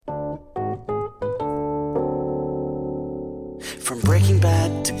From Breaking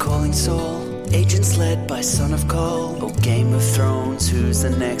Bad to Calling Saul, agents led by Son of Cole. Oh, Game of Thrones, who's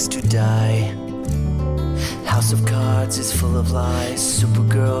the next to die? House of Cards is full of lies.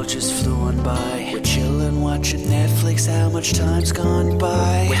 Supergirl just flew on by. We're chillin' watching Netflix, how much time's gone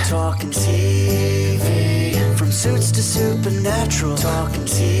by. We're talking TV, from Suits to Supernatural. Talking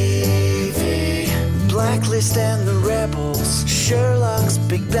TV, Blacklist and the Rebels, Sherlock's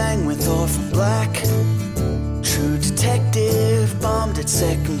Big Bang with Orphan Black, True Detective bombed at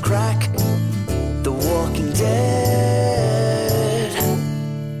second crack, The Walking Dead,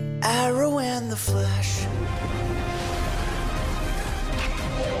 Arrow and The Flash.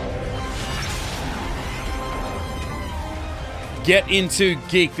 Get into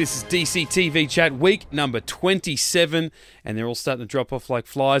geek. This is DC TV Chat, week number 27, and they're all starting to drop off like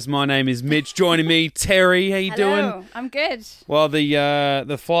flies. My name is Mitch. Joining me, Terry. How you doing? I'm good. Well,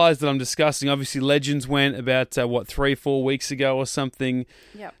 the flies that I'm discussing, obviously Legends went about 3-4 weeks ago or something.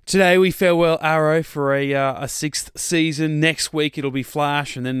 Yep. Today we farewell Arrow for a sixth season. Next week it'll be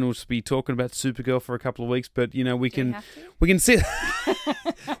Flash, and then we'll just be talking about Supergirl for a couple of weeks. But you know we can see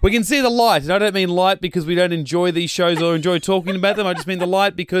we can see the light. And I don't mean light because we don't enjoy these shows or enjoy talking about them. I just mean the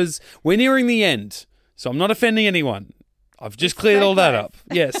light because we're nearing the end. So I'm not offending anyone. I've just cleared all that up.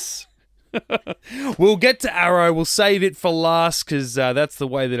 Yes. We'll get to Arrow. We'll save it for last because that's the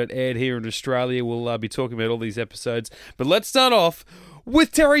way that it aired here in Australia. We'll be talking about all these episodes. But let's start off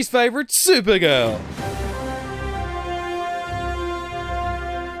with Terry's favourite, Supergirl.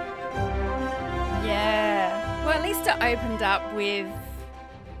 Yeah. Well, at least it opened up with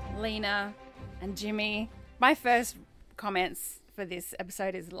Lena and Jimmy. My first comments for this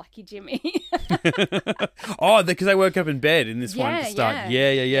episode is Lucky Jimmy. Oh, because they woke up in bed in this one at the start.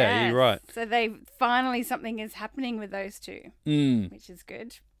 Yeah, you're right. So finally something is happening with those two, which is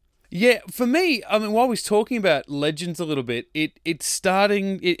good. Yeah, for me, I mean, while we was talking about Legends a little bit,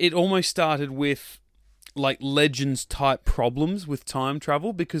 it almost started with like Legends type problems with time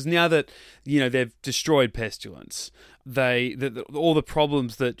travel, because now that they've destroyed Pestilence, all the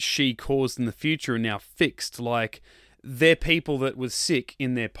problems that she caused in the future are now fixed. Like they're people that was sick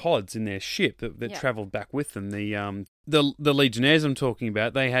in their pods in their ship that travelled back with them. The Legionnaires I'm talking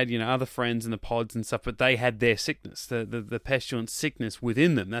about, they had other friends in the pods and stuff, but they had their sickness, the pestilence sickness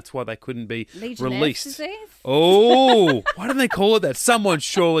within them. That's why they couldn't be released. Disease? Oh, why didn't they call it that? Someone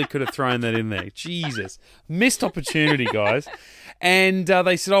surely could have thrown that in there. Jesus, missed opportunity, guys. And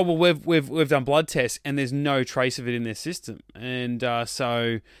they said, "Oh well, we've done blood tests, and there's no trace of it in their system, and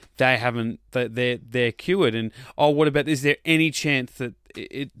so they haven't. They're cured." And what about? Is there any chance that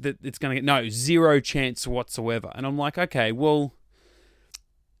it's going to get? No, zero chance whatsoever. And I'm like, okay, well,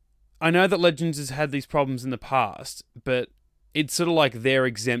 I know that Legends has had these problems in the past, but it's sort of like they're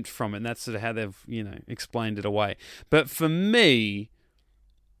exempt from it, and that's sort of how they've explained it away. But for me,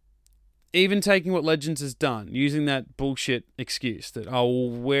 even taking what Legends has done, using that bullshit excuse that,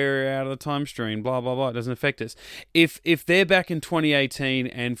 we're out of the time stream, blah, blah, blah, it doesn't affect us. If they're back in 2018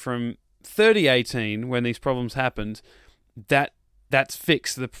 and from 3018, when these problems happened, that's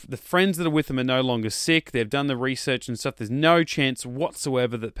fixed. The friends that are with them are no longer sick. They've done the research and stuff. There's no chance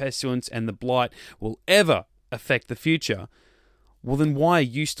whatsoever that Pestilence and the Blight will ever affect the future. Well, then why are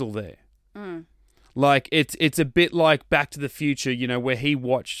you still there? Mm. Like, it's a bit like Back to the Future, where he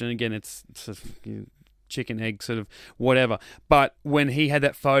watched, and again, it's sort of, chicken egg sort of whatever. But when he had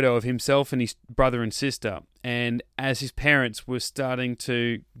that photo of himself and his brother and sister, and as his parents were starting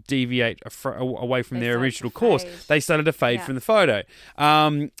to deviate away from their original course, they started to fade from the photo.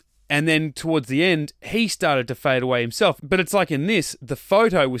 And then towards the end, he started to fade away himself. But it's like in this, the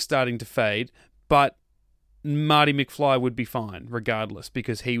photo was starting to fade, but Marty McFly would be fine regardless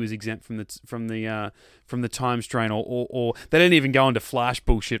because he was exempt from the time strain, or they don't even go into Flash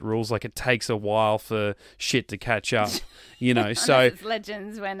bullshit rules. Like it takes a while for shit to catch up, So it's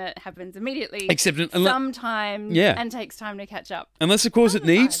Legends when it happens immediately. Except sometimes, and takes time to catch up. Unless of course it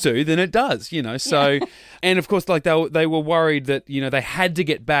needs to, then it does, So, and of course, like they were worried that they had to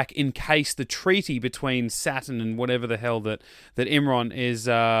get back in case the treaty between Saturn and whatever the hell that Imran is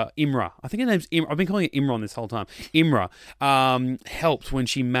Imra. I think her name's Imra. I've been calling it Imran this whole time. Imra helped when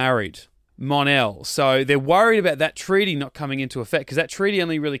she married Mon-El. So they're worried about that treaty not coming into effect because that treaty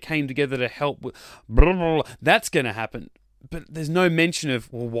only really came together to help with blah, blah, blah. That's going to happen. But there's no mention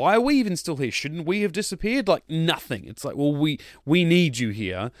of, well, why are we even still here? Shouldn't we have disappeared? Like nothing. It's like, well, we need you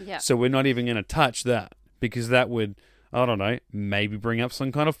here. Yeah. So we're not even going to touch that because that would, I don't know, maybe bring up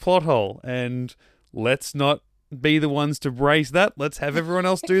some kind of plot hole. And let's not be the ones to brace that. Let's have everyone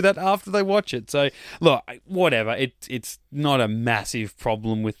else do that after they watch it. So, look, whatever. It's not a massive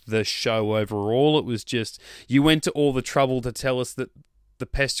problem with the show overall. It was just you went to all the trouble to tell us that the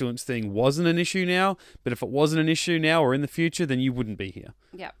pestilence thing wasn't an issue now, but if it wasn't an issue now or in the future, then you wouldn't be here.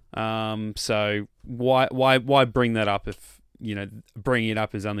 Yeah. So why bring that up if, bringing it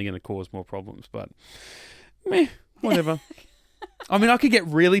up is only going to cause more problems? But, whatever. I mean, I could get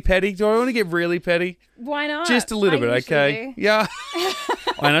really petty. Do I want to get really petty? Why not? Just a little I bit, usually okay? do. Yeah.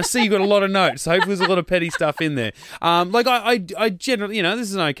 And I see you got a lot of notes. Hopefully there's a lot of petty stuff in there. I generally, this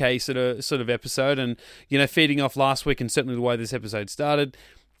is an okay sort of episode, and, feeding off last week and certainly the way this episode started,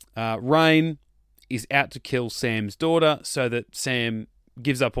 Rain is out to kill Sam's daughter so that Sam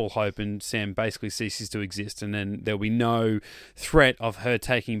gives up all hope and Sam basically ceases to exist, and then there'll be no threat of her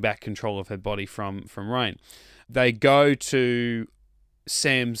taking back control of her body from Rain. They go to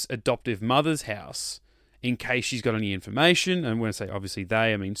Sam's adoptive mother's house in case she's got any information, and when I say obviously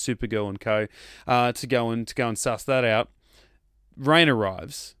they, I mean Supergirl and co, to go and suss that out. Rain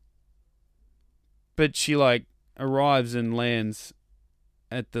arrives, but she arrives and lands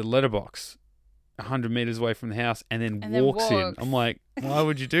at the letterbox 100 meters away from the house and then walks in. I'm like, why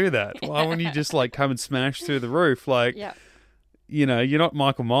would you do that? Why wouldn't you just come and smash through the roof? Yeah. You're not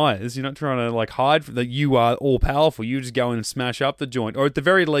Michael Myers. You're not trying to hide from that. You are all powerful. You just go in and smash up the joint, or at the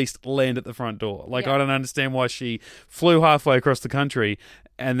very least, land at the front door. I don't understand why she flew halfway across the country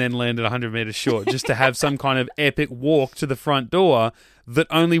and then landed 100 meters short just to have some kind of epic walk to the front door that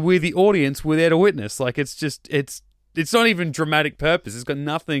only we, the audience, were there to witness. It's not even dramatic purpose. It's got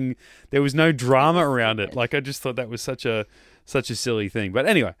nothing. There was no drama around it. I just thought that was such a silly thing. But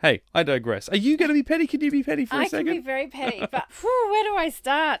anyway, hey, I digress. Are you going to be petty? Can you be petty for a second? I can be very petty, but where do I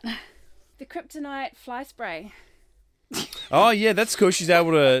start? The kryptonite fly spray. Oh yeah, that's cool. She's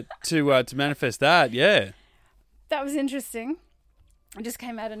able to manifest that. Yeah, that was interesting. It just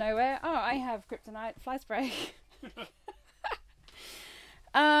came out of nowhere. Oh, I have kryptonite fly spray.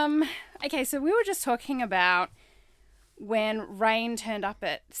 Okay, so we were just talking about when Rain turned up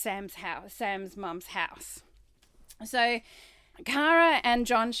at Sam's mum's house. So Kara and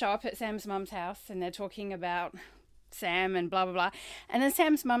John show up at Sam's mum's house and they're talking about Sam and blah, blah, blah. And then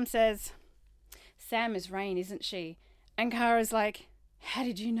Sam's mum says, Sam is Rain, isn't she? And Kara's like, how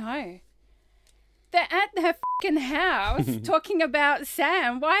did you know? They're at her fucking house talking about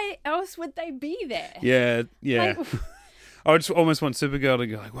Sam. Why else would they be there? Yeah. I just almost want Supergirl to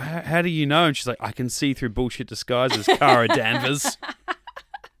go well, how do you know? And she's like, I can see through bullshit disguises, Kara Danvers.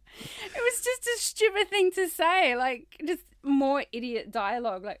 It was just a stupid thing to say. Just more idiot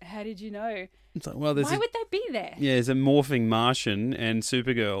dialogue. How did you know? It's like, well, why would they be there? Yeah, there's a morphing Martian and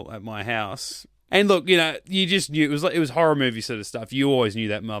Supergirl at my house. And look, you just knew it was horror movie sort of stuff. You always knew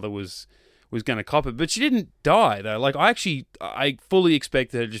that mother was going to cop it, but she didn't die though. I fully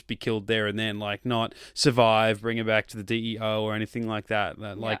expected her to just be killed there and then, not survive, bring her back to the DEO or anything like that.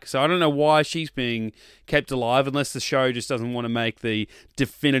 So I don't know why she's being kept alive unless the show just doesn't want to make the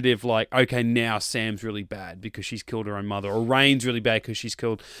definitive okay, now Sam's really bad because she's killed her own mother, or Rain's really bad because she's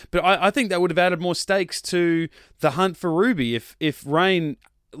killed. But I think that would have added more stakes to the hunt for Ruby if Rain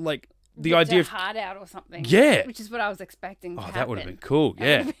the idea of heart out or something. Yeah. Which is what I was expecting to happen. That would have been cool,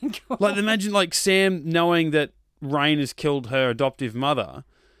 yeah. That would have been cool. Imagine Sam knowing that Rain has killed her adoptive mother,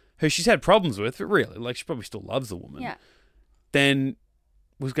 who she's had problems with, but really, she probably still loves the woman. Yeah. Then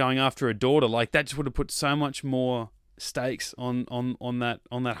was going after her daughter. That just would have put so much more stakes on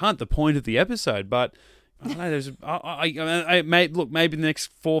that hunt, the point of the episode. But I don't know, maybe the next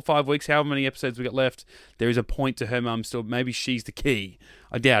 4 or 5 weeks, however many episodes we got left, there is a point to her mum still. Maybe she's the key.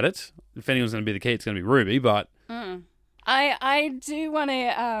 I doubt it. If anyone's going to be the key, it's going to be Ruby, but... I do want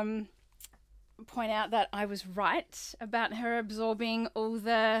to point out that I was right about her absorbing all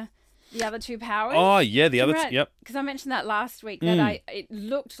the other two powers. Oh, yeah, the other... Yep. Because I mentioned that last week, that it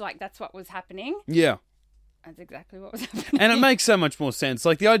looked like that's what was happening. Yeah. That's exactly what was happening. And it makes so much more sense.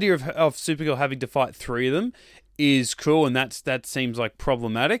 The idea of Supergirl having to fight 3 of them is cool, and that seems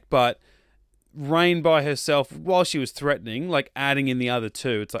problematic, but Rain by herself, while she was threatening, adding in the other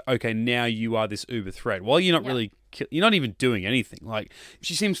 2, it's okay, now you are this uber threat. Well, you're not really, you're not even doing anything.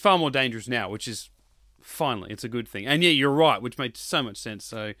 She seems far more dangerous now, which is, finally, it's a good thing. And yeah, you're right, which made so much sense.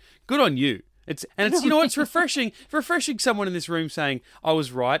 So good on you. It's it's refreshing someone in this room saying, I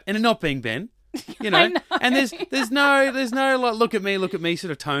was right, and it not being Ben. And there's no look at me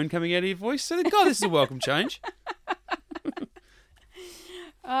sort of tone coming out of your voice. So God, this is a welcome change.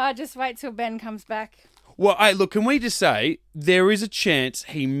 Just wait till Ben comes back. Well, look, can we just say there is a chance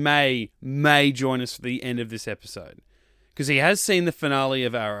he may join us for the end of this episode because he has seen the finale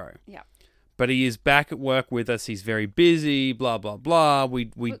of Arrow. Yeah. but he is back at work with us. He's very busy, blah, blah, blah. We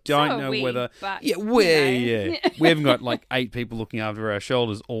don't know whether... But, Yeah, we haven't got like 8 people looking after our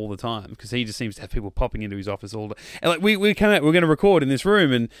shoulders all the time because he just seems to have people popping into his office all the... And like we come out, we're going to record in this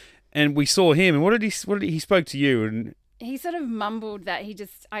room and we saw him and what did he spoke to you and... He sort of mumbled that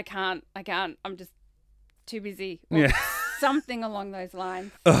I can't, I'm just too busy. Or something along those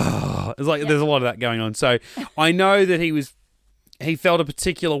lines. It's like there's a lot of that going on. So I know that he felt a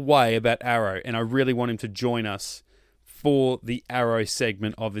particular way about Arrow, and I really want him to join us for the Arrow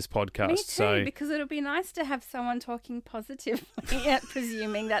segment of this podcast. Me too, because it'll be nice to have someone talking positively,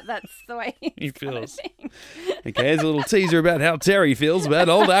 presuming that that's the way he feels. Okay, here's a little teaser about how Terry feels about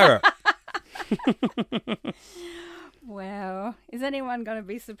old Arrow. Wow. Is anyone going to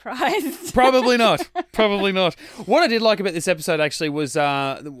be surprised? Probably not. Probably not. What I did like about this episode actually was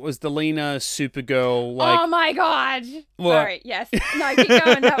the Lena Supergirl. Like, oh my God. What? Sorry. Yes. No, keep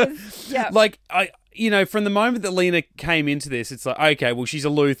going. That was, yeah. Like, from the moment that Lena came into this, it's like, okay, well, she's a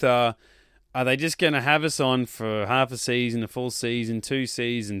Luthor. Are they just going to have us on for half a season, a full season, 2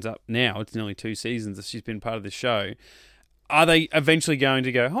 seasons up now? It's nearly 2 seasons that she's been part of the show. Are they eventually going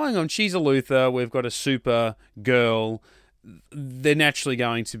to go, hang on, she's a Luthor, we've got a super girl. They're naturally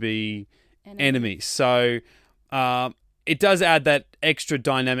going to be enemies. So it does add that extra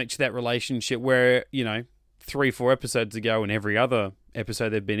dynamic to that relationship where, 3-4 episodes ago and every other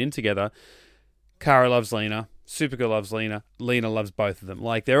episode they've been in together, Kara loves Lena, Supergirl loves Lena, Lena loves both of them.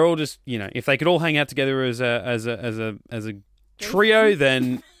 Like they're all just, if they could all hang out together as a trio,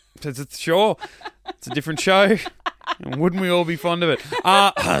 then sure, it's a different show. Wouldn't we all be fond of it?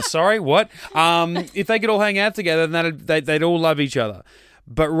 Sorry, what? If they could all hang out together, then they'd all love each other.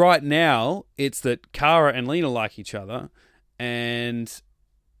 But right now, it's that Kara and Lena like each other, and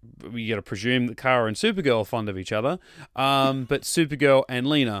we got to presume that Kara and Supergirl are fond of each other. But Supergirl and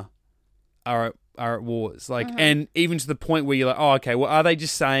Lena are at wars. Like, and even to the point where you're like, oh, okay, well, are they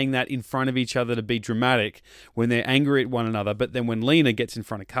just saying that in front of each other to be dramatic when they're angry at one another? But then when Lena gets in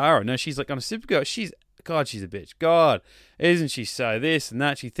front of Kara, no, she's like, on a Supergirl, she's a bitch. God, isn't she so this and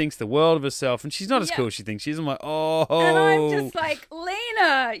that? She thinks the world of herself, and she's not as cool as she thinks she is. I'm like, oh. And I'm just like,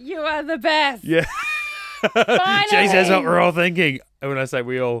 Lena, you are the best. Yeah. Jeez, that's what we're all thinking. And when I say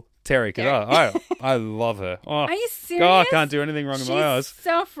we all, Terry, because I love her. Oh, are you serious? God, I can't do anything wrong in my eyes.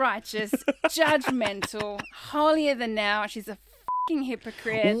 Self-righteous, judgmental, holier than thou. She's a fucking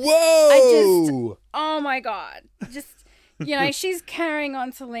hypocrite. Whoa! Oh my God. Just... she's carrying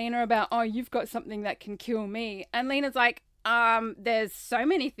on to Lena about, oh, you've got something that can kill me. And Lena's like, there's so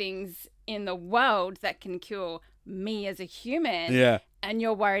many things in the world that can kill me as a human. Yeah. And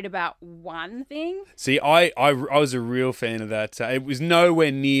you're worried about one thing? See, I was a real fan of that. It was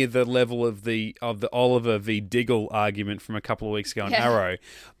nowhere near the level of the Oliver v. Diggle argument from a couple of weeks ago on Arrow,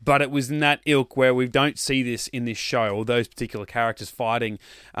 but it was in that ilk where we don't see this in this show or those particular characters fighting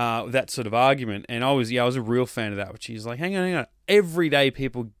that sort of argument. And I was a real fan of that. Which is like, hang on. Everyday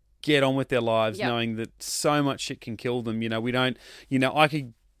people get on with their lives knowing that so much shit can kill them. We don't. I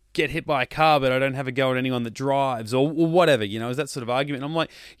could get hit by a car, but I don't have a go at anyone that drives or whatever, is that sort of argument. And I'm like,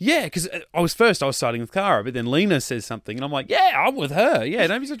 yeah, because I was siding with Kara, but then Lena says something and I'm like, yeah, I'm with her. Yeah,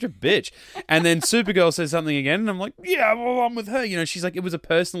 don't be such a bitch. And then Supergirl says something again and I'm like, yeah, well, I'm with her. She's like, it was a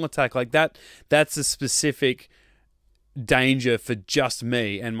personal attack. Like that's a specific danger for just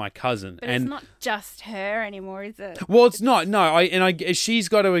me and my cousin. But it's not just her anymore, is it? Well, it's not. No, she's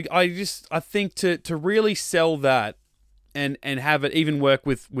got to, I think to really sell that, and have it even work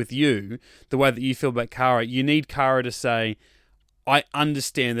with you, the way that you feel about Kara, you need Kara to say, I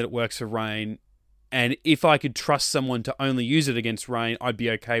understand that it works for Rain, and if I could trust someone to only use it against Rain, I'd be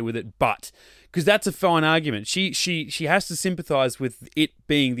okay with it. But, because that's a fine argument. She has to sympathise with it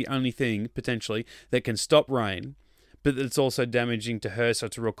being the only thing, potentially, that can stop Rain, but it's also damaging to her, so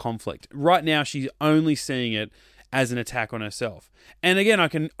it's a real conflict. Right now, she's only seeing it as an attack on herself. And again, I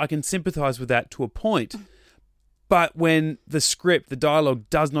can sympathise with that to a point. But when the dialogue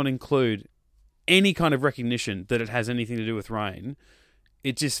does not include any kind of recognition that it has anything to do with Rain,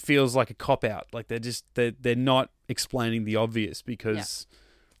 it just feels like a cop-out. Like they're not explaining the obvious because,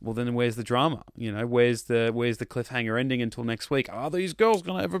 well, then where's the drama? Where's the cliffhanger ending until next week? Are these girls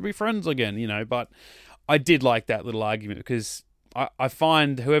going to ever be friends again? But I did like that little argument because I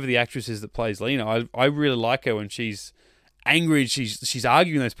find whoever the actress is that plays Lena, I really like her when she's angry. She's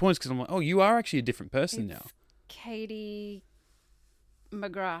arguing those points because I'm like, oh, you are actually a different person now. Katie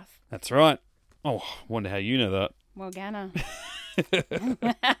McGrath. That's right. Oh, wonder how you know that. Morgana.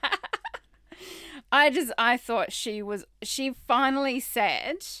 I thought she finally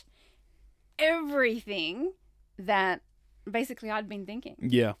said everything that basically I'd been thinking.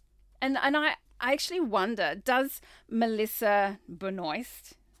 Yeah. And I actually wonder, does Melissa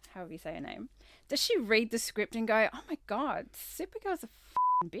Benoist, however you say her name, does she read the script and go, oh my God, Supergirl's a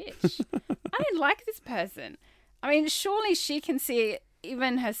bitch. I don't like this person. I mean, surely she can see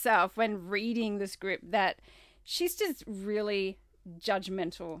even herself when reading the script that she's just really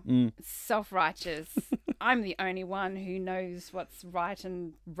judgmental, self-righteous. I'm the only one who knows what's right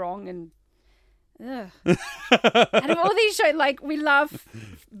and wrong, and out of all these shows, like, we love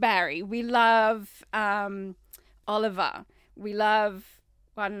Barry, we love Oliver, we love,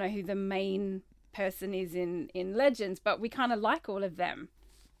 I don't know who the main person is in Legends, but we kind of like all of them.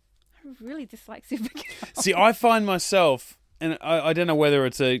 I really dislike Supergirl. See, I find myself, and I don't know whether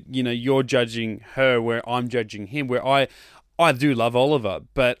it's you're judging her where I'm judging him, where I do love Oliver,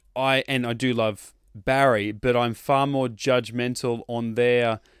 but I do love Barry, but I'm far more judgmental on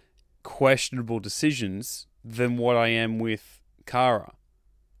their questionable decisions than what I am with Kara.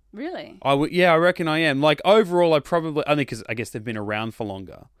 Really? I reckon I am. Like, overall, only because I guess they've been around for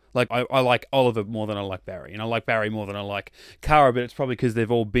longer. Like, I like Oliver more than I like Barry, and I like Barry more than I like Kara, but it's probably because they've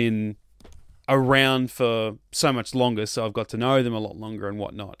all been around for so much longer, so I've got to know them a lot longer and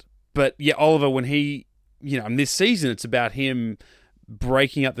whatnot. But yeah, Oliver, when he, in this season, it's about him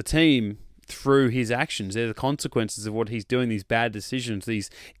breaking up the team through his actions. They're the consequences of what he's doing, these bad decisions, these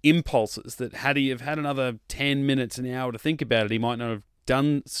impulses that had he have had another 10 minutes, an hour to think about it, he might not have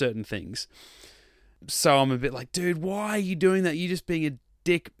done certain things. So I'm a bit like, dude, why are you doing that? You're just being a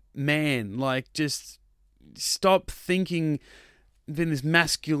dick man. Like, just stop thinking being this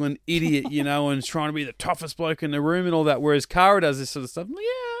masculine idiot, and trying to be the toughest bloke in the room and all that. Whereas Kara does this sort of stuff. Yeah,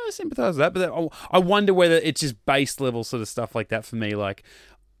 I sympathise with that. But I wonder whether it's just base level sort of stuff like that for me. Like,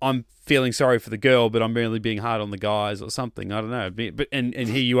 I'm feeling sorry for the girl, but I'm really being hard on the guys or something. I don't know. But and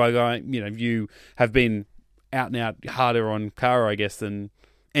here you are going, you have been out and out harder on Kara, I guess, than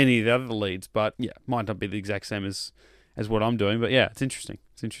any of the other leads. But yeah, might not be the exact same as what I'm doing. But yeah, it's interesting.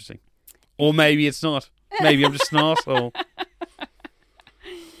 It's interesting. Or maybe it's not. Maybe I'm just an arsehole.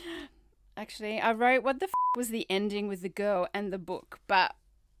 Actually, I wrote, what the was the ending with the girl and the book, but...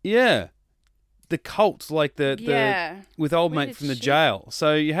 Yeah. The cult, like the with old mate from the jail.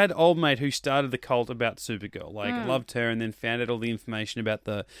 So you had old mate who started the cult about Supergirl, loved her, and then found out all the information about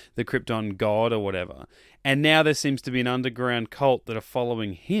the Krypton god or whatever. And now there seems to be an underground cult that are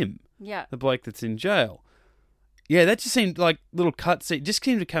following him. Yeah. The bloke that's in jail. Yeah, that just seemed like little cutscene. Just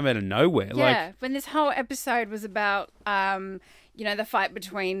seemed to come out of nowhere. Yeah, when this whole episode was about, the fight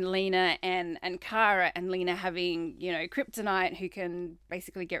between Lena and Kara, and Lena having, kryptonite who can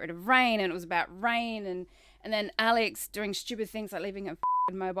basically get rid of rain, and it was about rain, and then Alex doing stupid things like leaving a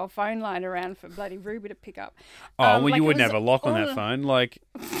mobile phone line around for bloody Ruby to pick up. Oh, well, you wouldn't have a lock on that phone. Like...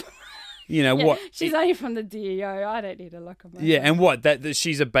 what? She's only from the DEO. I don't need a lock on my Yeah, and what? That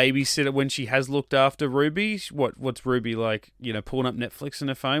she's a babysitter when she has looked after Ruby? What's Ruby like, pulling up Netflix on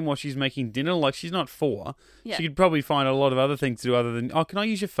her phone while she's making dinner? Like, she's not 4. Yeah. She could probably find a lot of other things to do other than, can I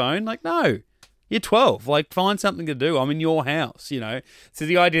use your phone? Like, no. You're 12. Like, find something to do. I'm in your house, So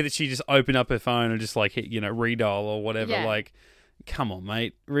the idea that she just opened up her phone and just, like, hit, redial or whatever, like, come on,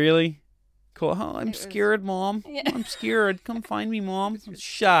 mate. Really? Cool. Oh, I'm scared, Mom. Yeah. I'm scared. Come find me, Mom.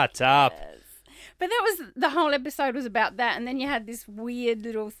 Shut up. Yes. But that was, the whole episode was about that. And then you had this weird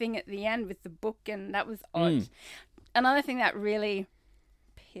little thing at the end with the book, and that was odd. Another thing that really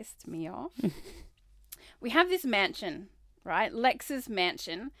pissed me off, we have this mansion, right? Lex's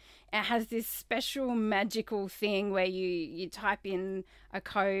mansion. It has this special magical thing where you type in a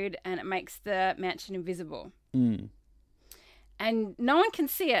code and it makes the mansion invisible. And no one can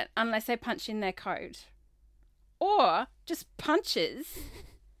see it unless they punch in their code. Or just punches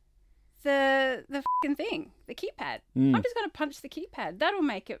the fucking thing, the keypad. I'm just going to punch the keypad. That'll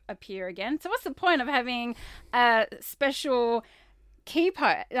make it appear again. So what's the point of having a special key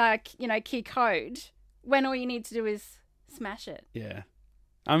code when all you need to do is smash it? Yeah.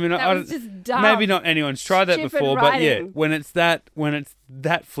 I mean, that was just dumb. Maybe not anyone's tried that before, writing. But yeah, when it's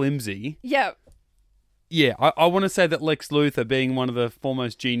that flimsy. Yeah. Yeah, I want to say that Lex Luthor, being one of the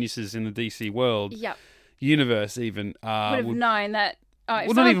foremost geniuses in the DC world, universe even, would have known that.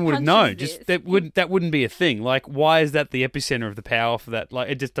 Well, not even would have known. Just that wouldn't be a thing. Like, why is that the epicenter of the power for that? Like,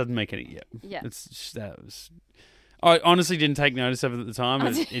 it just doesn't make any. Yeah. I honestly didn't take notice of it at the time.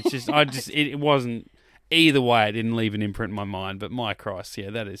 It wasn't either way. It didn't leave an imprint in my mind. But my Christ, yeah,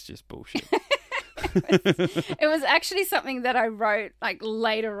 that is just bullshit. It was actually something that I wrote like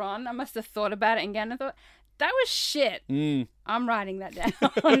later on. I must have thought about it again. I thought, that was shit. I'm writing that down.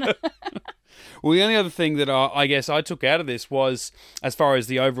 Well, the only other thing that I guess I took out of this was, as far as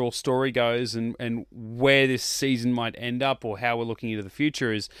the overall story goes and where this season might end up or how we're looking into the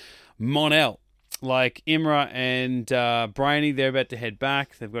future, is Mon-El. Like, Imra and Bryony, they're about to head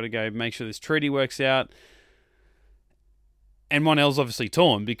back. They've got to go make sure this treaty works out. And Mon-El's obviously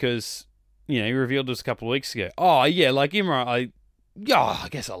torn because, he revealed to us a couple of weeks ago. Oh, yeah, like Imra, I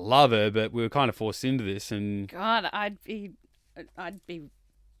guess I love her, but we were kind of forced into this. And God, I'd be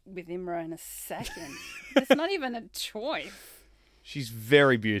with Imra in a second. It's not even a choice. She's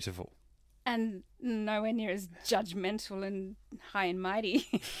very beautiful. And nowhere near as judgmental and high and mighty.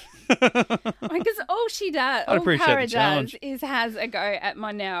 Because all she does, all Cara does, is has a go at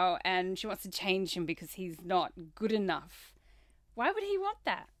Mon-El, and she wants to change him because he's not good enough. Why would he want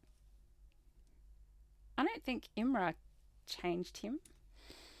that? I don't think Imra changed him.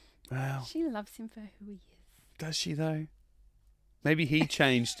 Wow. She loves him for who he is. Does she, though? Maybe he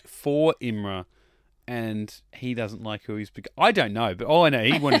changed for Imra. And he doesn't like who he's become. I don't know, but all I know,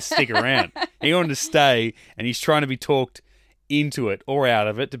 he wanted to stick around. He wanted to stay, and he's trying to be talked into it or out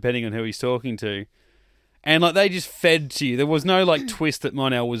of it, depending on who he's talking to. And, like, they just fed to you. There was no, like, twist that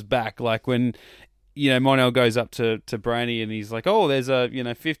Mon-El was back. Like, when, Mon-El goes up to Bryony and he's like, oh, there's a,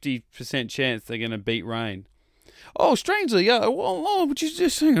 50% chance they're going to beat Rain. Oh, strangely, but you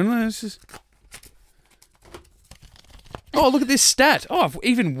just hang on, it's just... Oh, look at this stat. Oh, if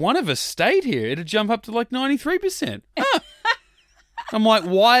even one of us stayed here, it'd jump up to like 93%. Huh. I'm like,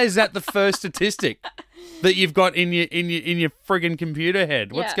 why is that the first statistic that you've got in your friggin' computer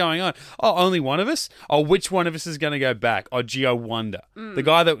head? What's going on? Oh, only one of us? Oh, which one of us is going to go back? Oh, gee, I wonder. The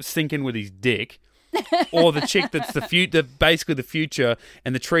guy that was thinking with his dick, or the chick that's basically the future,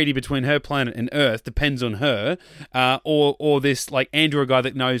 and the treaty between her planet and Earth depends on her, or this like android guy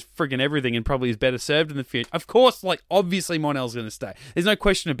that knows friggin' everything and probably is better served in the future. Of course, like obviously Mon-El's going to stay. There's no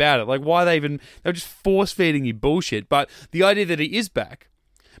question about it. Like why they're just force feeding you bullshit. But the idea that he is back,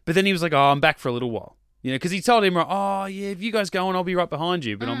 but then he was like, oh, I'm back for a little while. Because he told him, oh, yeah, if you guys go on, I'll be right behind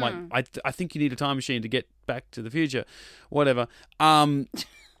you. But I'm like, I think you need a time machine to get back to the future. Whatever.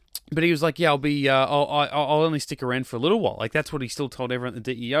 But he was like, yeah, I'll only stick around for a little while. Like, that's what he still told everyone at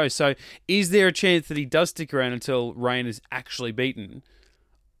the DEO. So is there a chance that he does stick around until Rain is actually beaten?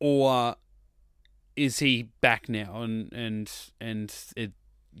 Or is he back now?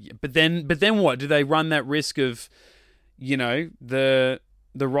 But then what? Do they run that risk of, the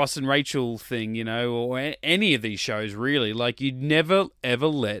Ross and Rachel thing, or any of these shows, really? Like, you'd never, ever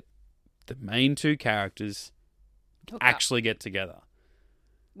let the main two characters actually get together.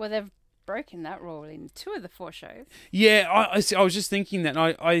 Well, they've broken that rule in 2 of the 4 shows. Yeah, I was just thinking that.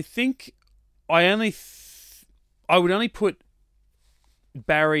 I think I would only put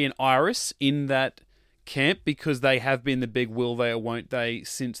Barry and Iris in that camp because they have been the big will they or won't they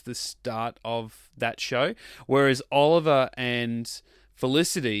since the start of that show. Whereas Oliver and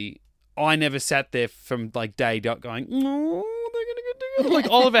Felicity, I never sat there from like day dot going, no, they're going to get together. Like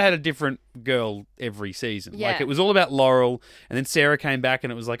Oliver had a different girl every season. Yeah. Like it was all about Laurel, and then Sarah came back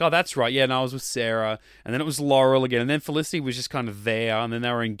and it was like, oh, that's right. Yeah, and I was with Sarah. And then it was Laurel again. And then Felicity was just kind of there, and then they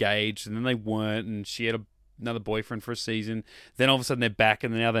were engaged, and then they weren't, and she had another boyfriend for a season. Then all of a sudden they're back,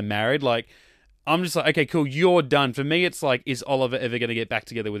 and now they're married. Like, I'm just like, okay, cool, you're done. For me, it's like, is Oliver ever going to get back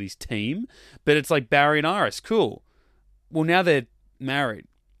together with his team? But it's like Barry and Iris, cool. Well, now they're married.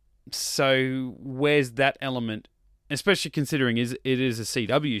 So where's that element? Especially considering it is a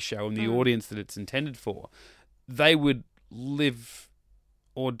CW show and the audience that it's intended for. They would live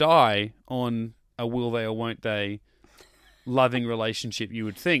or die on a will they or won't they loving relationship, you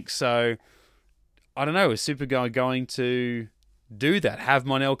would think. So, I don't know, is Supergirl going to do that? Have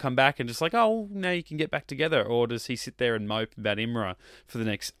Mon-El come back and just like, oh, now you can get back together? Or does he sit there and mope about Imra for the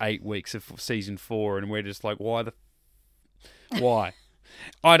next 8 weeks of season 4 and we're just like, why?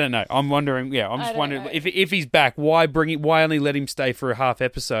 I don't know. I'm wondering. Yeah, I'm just wondering if he's back, why only let him stay for a half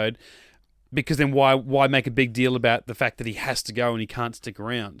episode? Because then why make a big deal about the fact that he has to go and he can't stick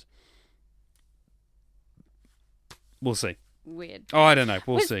around? We'll see. Weird. Oh, I don't know.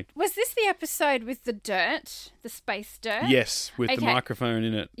 We'll see. Was this the episode with the dirt, the space dirt? Yes, with the microphone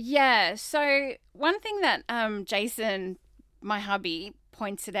in it. Yeah. So one thing that Jason, my hubby,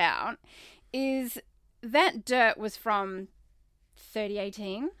 pointed out is that dirt was from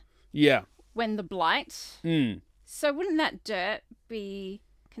 3018. Yeah. When the blight. So wouldn't that dirt be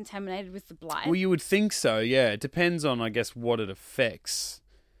contaminated with the blight? Well, you would think so, yeah. It depends on, I guess, what it affects.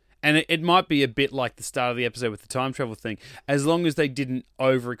 And it might be a bit like the start of the episode with the time travel thing. As long as they didn't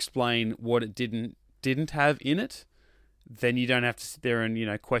over-explain what it didn't have in it, then you don't have to sit there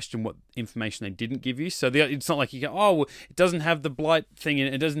and, question what information they didn't give you. So it's not like you go, oh, well, it doesn't have the blight thing in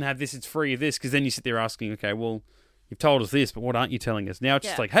it, it doesn't have this, it's free of this, because then you sit there asking, okay, well, you've told us this, but what aren't you telling us? Now it's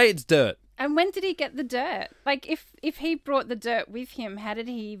just like, hey, it's dirt. And when did he get the dirt? Like, if he brought the dirt with him, how did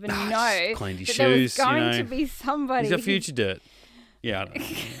he even know cleaned his that there was shoes, going to be somebody? He's got future dirt. Yeah, I don't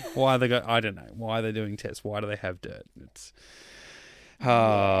know. Why they got? I don't know. Why are they doing tests? Why do they have dirt? It's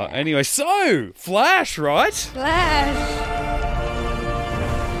anyway. So Flash, right? Flash.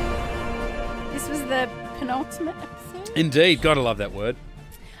 This was the penultimate episode. Indeed, gotta love that word.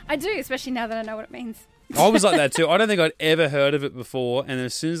 I do, especially now that I know what it means. I was like that too. I don't think I'd ever heard of it before, and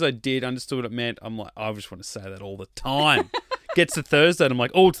as soon as I did, understood what it meant. I'm like, I just want to say that all the time. Gets to Thursday, and I'm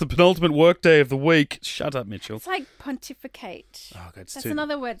like, oh, it's the penultimate work day of the week. Shut up, Mitchell. It's like pontificate. Oh, God, That's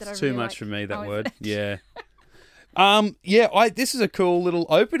another word that I really too much like. for me. That Oh, is word, it? yeah. This is a cool little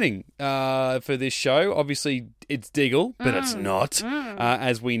opening for this show. Obviously, it's Diggle, but it's not,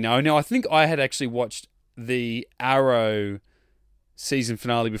 as we know. Now, I think I had actually watched the Arrow season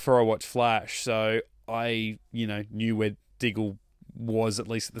finale before I watched Flash, so I, knew where Diggle was at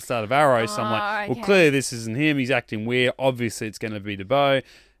least at the start of Arrow. So I'm like, well, clearly this isn't him. He's acting weird. Obviously, it's going to be DeVoe,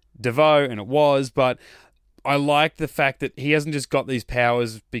 and it was. But I like the fact that he hasn't just got these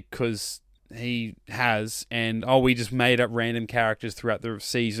powers because he has, and we just made up random characters throughout the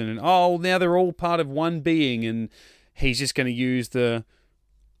season, and now they're all part of one being, and he's just going to use the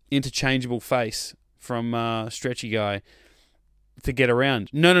interchangeable face from Stretchy Guy to get around.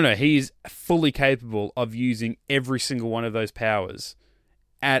 No. He is fully capable of using every single one of those powers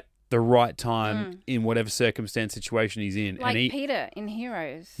at the right time in whatever circumstance situation he's in. Like and Peter in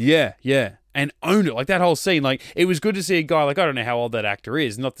Heroes. Yeah. And owned it. Like that whole scene. Like it was good to see a guy, like I don't know how old that actor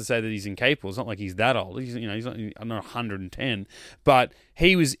is. Not to say that he's incapable. It's not like he's that old. He's he's not 110. But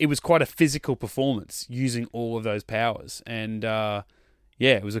it was quite a physical performance using all of those powers. And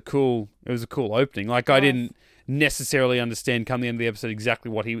it was a cool opening. Like I didn't necessarily understand come the end of the episode exactly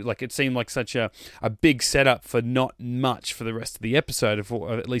what he was like. It seemed like such a big setup for not much for the rest of the episode,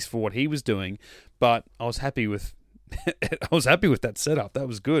 at least for what he was doing. But I was happy with that setup. That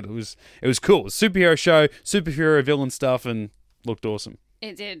was good. It was cool. It was a superhero show, superhero villain stuff, and looked awesome.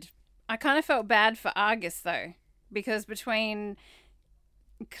 It did. I kind of felt bad for Argus though, because between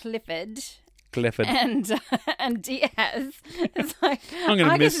Clifford and Diaz, it's like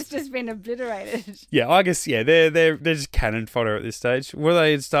Argus has just been obliterated. Yeah, Argus. Yeah, they're just cannon fodder at this stage. Were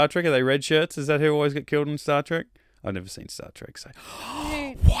they in Star Trek? Are they red shirts? Is that who always got killed in Star Trek? I've never seen Star Trek. So,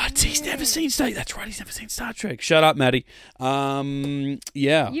 what? He's never seen Star Trek. That's right. He's never seen Star Trek. Shut up, Maddie.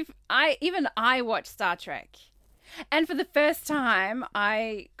 Yeah. I watched Star Trek. And for the first time,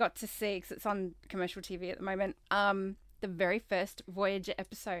 I got to see, because it's on commercial TV at the moment, the very first Voyager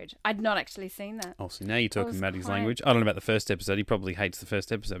episode. I'd not actually seen that. Oh, so now you're talking Maddie's language. I don't know about the first episode. He probably hates the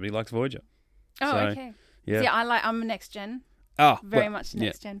first episode, but he likes Voyager. Oh, okay. Yeah. See, I'm a Next Gen. Very much a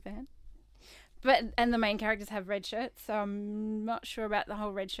Next Gen fan. And the main characters have red shirts, so I'm not sure about the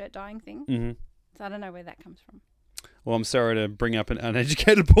whole red shirt dying thing. Mm-hmm. So I don't know where that comes from. Well, I'm sorry to bring up an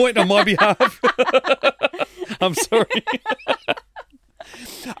uneducated point on my behalf. I'm sorry.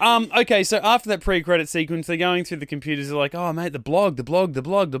 Okay, so after that pre-credit sequence, they're going through the computers. They're like, "Oh, mate, the blog,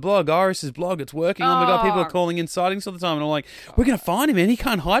 Iris's blog, it's working. Oh my God, people are calling in sightings all the time." And I'm like, "We're going to find him, man. He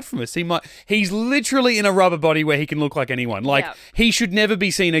can't hide from us. He's literally in a rubber body where he can look like anyone. Like, he should never be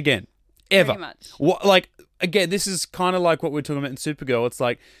seen again. Ever." Pretty much. Again, this is kind of like what we're talking about in Supergirl. It's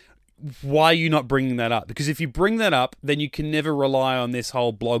like, why are you not bringing that up? Because if you bring that up, then you can never rely on this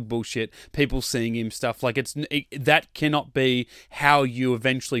whole blog bullshit, people seeing him stuff. Like that cannot be how you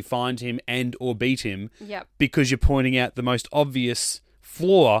eventually find him and or beat him. Yep. Because you're pointing out the most obvious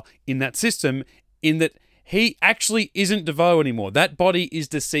flaw in that system, in that he actually isn't DeVoe anymore. That body is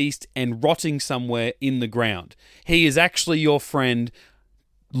deceased and rotting somewhere in the ground. He is actually your friend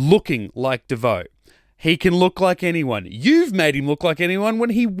looking like DeVoe. He can look like anyone. You've made him look like anyone when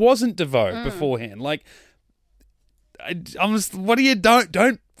he wasn't DeVoe beforehand. Like, I'm just, what do you don't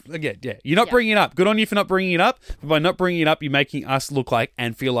again? Yeah, you're not bringing it up. Good on you for not bringing it up. But by not bringing it up, you're making us look like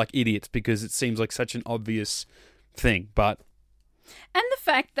and feel like idiots because it seems like such an obvious thing. And the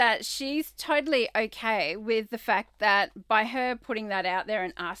fact that she's totally okay with the fact that by her putting that out there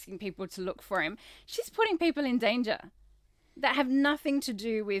and asking people to look for him, she's putting people in danger that have nothing to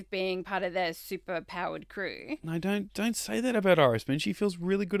do with being part of their super-powered crew. No, don't say that about Iris, man. She feels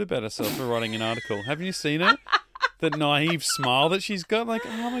really good about herself for writing an article. Haven't you seen her? That naive smile that she's got. Like,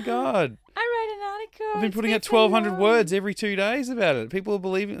 oh my God. I wrote an article. I've been putting out 1,200 words every 2 days about it. People are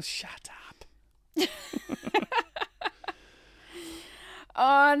believing. Shut up.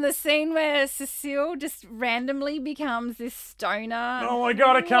 On the scene where Cecile just randomly becomes this stoner. Oh my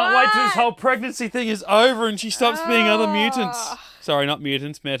God, I can't wait till this whole pregnancy thing is over and she stops being other mutants. Sorry, not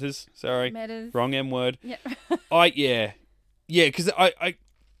mutants, metas. Sorry. Metas. Wrong M word. Yeah. Yeah, because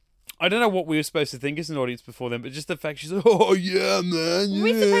I don't know what we were supposed to think as an audience before then, but just the fact she's like, oh, yeah, man. Yeah,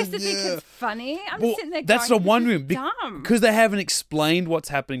 We're supposed to think it's funny. I'm just sitting there that's going, what I'm wondering. this is dumb. Because they haven't explained what's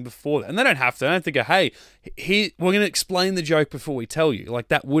happening before that. And they don't have to. I don't think, hey, here, we're going to explain the joke before we tell you. Like,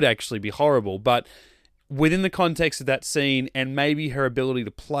 that would actually be horrible. But within the context of that scene and maybe her ability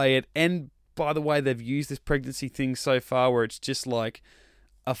to play it, and by the way, they've used this pregnancy thing so far where it's just like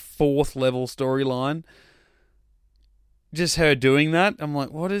a 4th level storyline. Just her doing that, I'm like,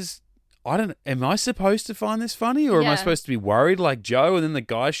 am I supposed to find this funny, or am I supposed to be worried like Joe? And then the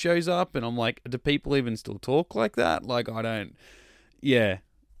guy shows up and I'm like, do people even still talk like that? Like, I don't, yeah.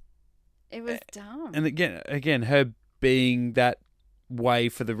 It was dumb. And again, her being that way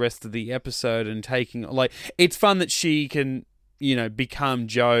for the rest of the episode and taking, like, it's fun that she can, become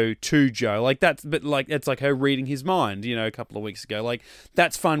Joe to Joe. Like, it's like her reading his mind, a couple of weeks ago. Like,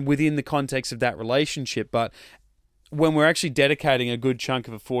 that's fun within the context of that relationship, but when we're actually dedicating a good chunk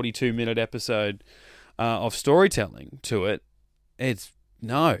of a 42-minute episode of storytelling to it, it's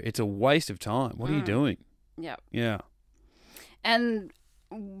a waste of time. What are you doing? Yep. Yeah. And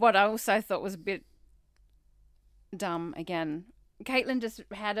what I also thought was a bit dumb, again, Caitlin just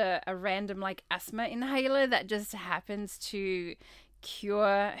had a random, like, asthma inhaler that just happens to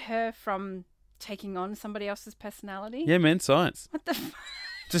cure her from taking on somebody else's personality. Yeah, man, science. What the fuck?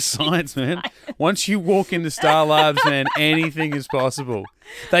 Just science, man. Once you walk into Star Labs, man, anything is possible.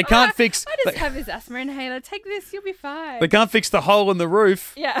 They can't fix... I just have his asthma inhaler. Take this, you'll be fine. They can't fix the hole in the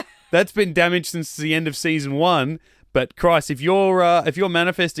roof. Yeah. That's been damaged since the end of season 1. But Christ, if you're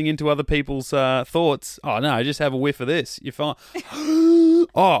manifesting into other people's thoughts, oh no, just have a whiff of this. You're fine. Oh,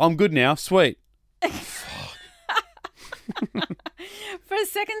 I'm good now. Sweet. For a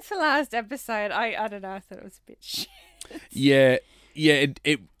second to last episode, I don't know, I thought it was a bit shit. Yeah,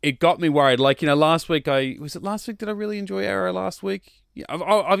 it got me worried. Like, last week was it last week that I really enjoy Arrow last week? Yeah,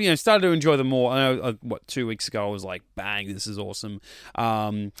 I've started to enjoy them more. I know, 2 weeks ago I was like, bang, this is awesome.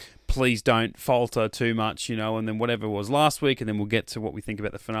 Please don't falter too much, and then whatever was last week, and then we'll get to what we think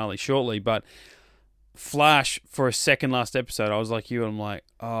about the finale shortly. But Flash, for a second last episode, I was like you, and I'm like,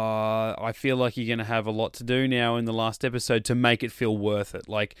 I feel like you're going to have a lot to do now in the last episode to make it feel worth it.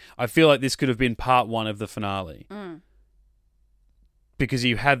 Like, I feel like this could have been part 1 of the finale. Because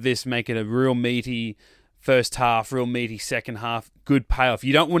you had this, make it a real meaty first half, real meaty second half, good payoff.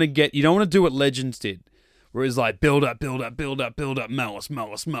 You don't want to do what Legends did, where it was like build up, malice.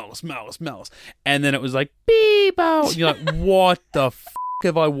 And then it was like, beep out. You're like, what the f***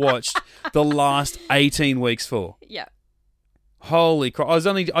 have I watched the last 18 weeks for? Yeah. Holy crap.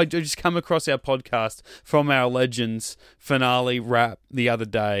 I just come across our podcast from our Legends finale wrap the other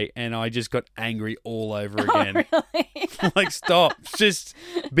day, and I just got angry all over again. Oh, really? Like, stop. Just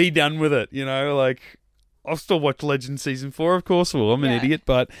be done with it, like, I'll still watch Legends season 4, of course. Well, I'm an idiot,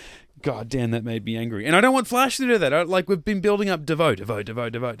 but god damn, that made me angry. And I don't want Flash to do that. We've been building up Devoe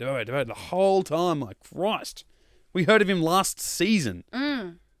the whole time. Like, Christ. We heard of him last season.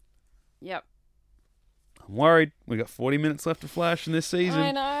 Yep. I'm worried. We got 40 minutes left of Flash in this season.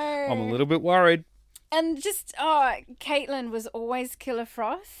 I know. I'm a little bit worried. And just, Caitlin was always Killer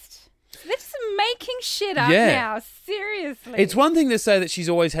Frost. They're just making shit up now. Seriously. It's one thing to say that she's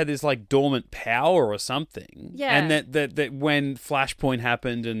always had this, like, dormant power or something. Yeah. And that when Flashpoint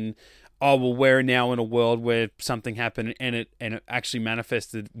happened and, we're now in a world where something happened and it actually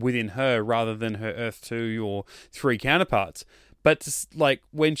manifested within her rather than her Earth 2 or 3 counterparts. But, just, like,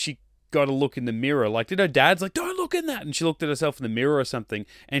 when she got to look in the mirror, like, did her dad's like, don't look in that, and she looked at herself in the mirror or something,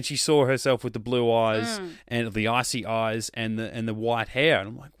 and she saw herself with the blue eyes and the icy eyes and the white hair, and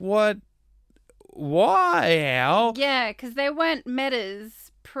I'm like, what? Why? How? Yeah, because they weren't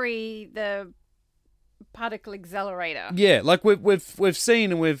metas pre the particle accelerator. Yeah, like we've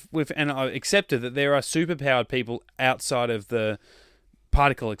seen and we've and I accepted that there are superpowered people outside of the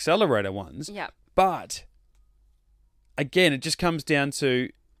particle accelerator ones. Yeah, but again, it just comes down to,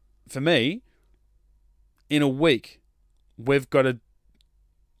 for me, in a week, we've got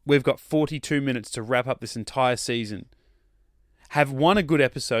 42 minutes to wrap up this entire season. Have 1, a good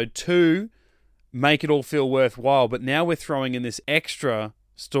episode, 2, make it all feel worthwhile, but now we're throwing in this extra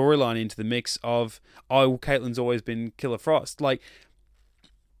storyline into the mix of, Caitlin's always been Killer Frost. Like,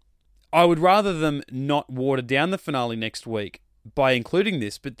 I would rather them not water down the finale next week by including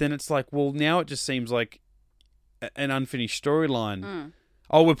this, but then it's like, well, now it just seems like an unfinished storyline.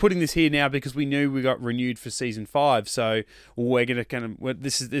 We're putting this here now because we knew we got renewed for season 5, so we're going to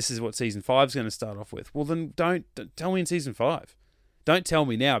this is what season 5 is going to start off with. Well, then don't tell me in season 5. Don't tell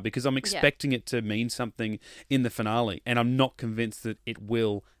me now, because I'm expecting it to mean something in the finale, and I'm not convinced that it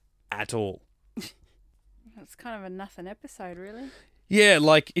will at all. It's kind of a nothing episode, really. Yeah,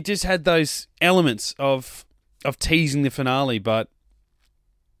 like it just had those elements of teasing the finale, but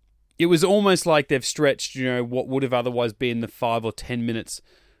it was almost like they've stretched, what would have otherwise been the 5 or 10 minutes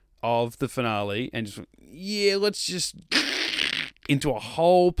of the finale, and just let's just into a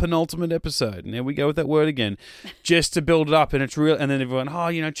whole penultimate episode. And there we go with that word again, just to build it up, and it's real. And then everyone,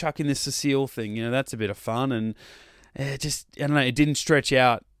 chuck in this Cecile thing, that's a bit of fun, and it just, I don't know, it didn't stretch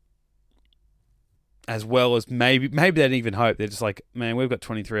out as well as maybe they didn't even hope. They're just like, man, we've got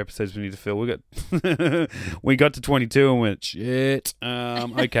 23 episodes we need to fill. We got to 22 and went, shit.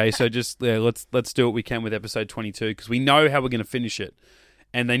 Okay, so just let's do what we can with episode 22 because we know how we're going to finish it.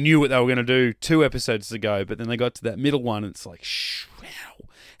 And they knew what they were going to do 2 episodes ago, but then they got to that middle one and it's like,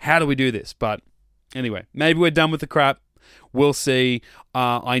 how do we do this? But anyway, maybe we're done with the crap. We'll see.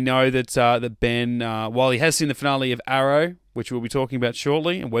 I know that Ben, while he has seen the finale of Arrow, which we'll be talking about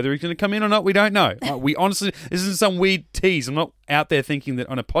shortly, and whether he's going to come in or not, we don't know. We honestly, this isn't some weird tease. I'm not out there thinking that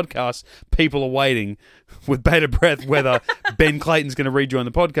on a podcast, people are waiting with bated breath whether Ben Clayton's going to rejoin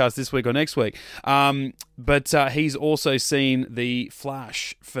the podcast this week or next week. But he's also seen the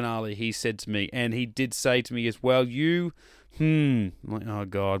Flash finale, he said to me, and he did say to me as well, I'm like, oh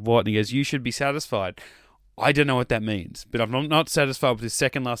God, what? And he goes, you should be satisfied. I don't know what that means, but I'm not satisfied with this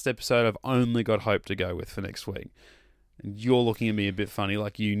second last episode. I've only got hope to go with for next week. And you're looking at me a bit funny,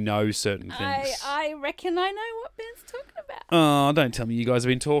 like you know certain things. I reckon I know what Ben's talking about. Oh, don't tell me you guys have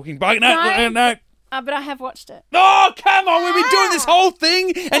been talking. But no. But I have watched it. Oh, come on. We've been doing this whole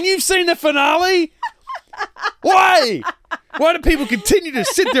thing, and you've seen the finale? Why? Why do people continue to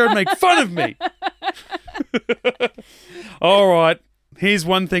sit there and make fun of me? All right. Here's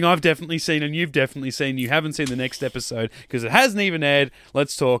one thing I've definitely seen and you've definitely seen. You haven't seen the next episode because it hasn't even aired.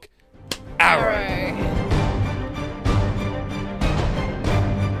 Let's talk Arrow.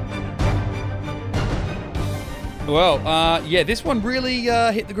 Well, this one really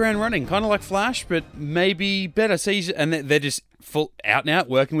hit the ground running. Kind of like Flash, but maybe better. And they're just full out and out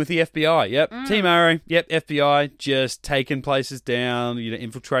working with the FBI. Yep. Team Arrow. Yep. FBI just taking places down,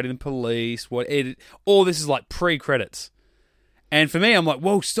 infiltrating the police. All this is like pre-credits. And for me, I'm like,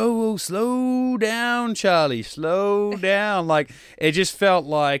 whoa, slow down, Charlie, slow down. Like, it just felt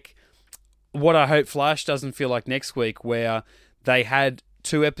like what I hope Flash doesn't feel like next week, where they had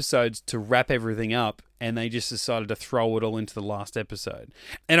 2 episodes to wrap everything up, and they just decided to throw it all into the last episode.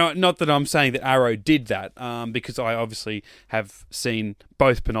 And not that I'm saying that Arrow did that, because I obviously have seen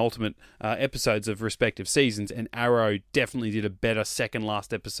both penultimate episodes of respective seasons, and Arrow definitely did a better second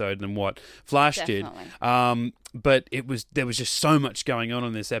last episode than what Flash did. But there was just so much going on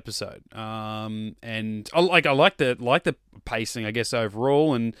in this episode, and I like the pacing, I guess,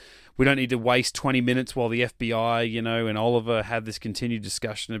 overall, and we don't need to waste 20 minutes while the FBI, and Oliver have this continued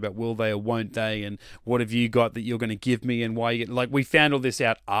discussion about will they or won't they, and what have you got that you're going to give me, and why we found all this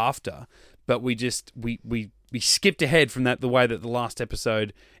out after, but we skipped ahead from that, the way that the last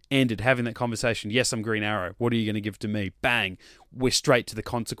episode ended, having that conversation. Yes, I'm Green Arrow. What are you going to give to me? Bang. We're straight to the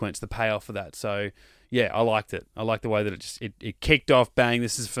consequence, the payoff for that. So yeah, I liked it. I liked the way that it kicked off. Bang.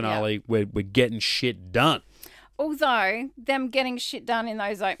 This is the finale. Yeah. We're getting shit done. Although them getting shit done in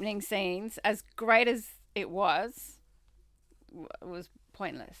those opening scenes, as great as it was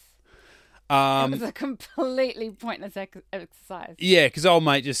pointless. It was a completely pointless exercise. Yeah, because old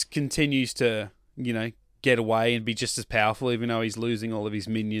mate just continues to, get away and be just as powerful, even though he's losing all of his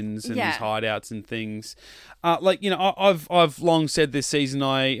minions and his hideouts and things. I've long said this season,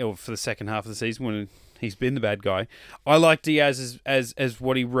 or for the second half of the season when he's been the bad guy, I like Diaz as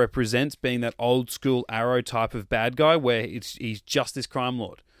what he represents, being that old school Arrow type of bad guy, where he's just this crime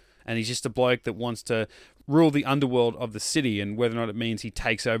lord, and he's just a bloke that wants to rule the underworld of the city, and whether or not it means he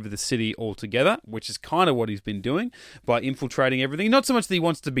takes over the city altogether, which is kind of what he's been doing by infiltrating everything. Not so much that he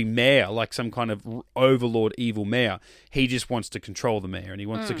wants to be mayor, like some kind of overlord evil mayor. He just wants to control the mayor, and he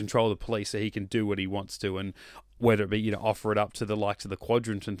wants to control the police so he can do what he wants to, and whether it be offer it up to the likes of the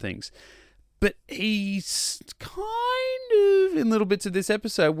Quadrant and things. But he's kind of, in little bits of this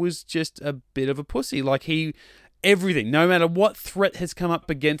episode, was just a bit of a pussy. Like everything, no matter what threat has come up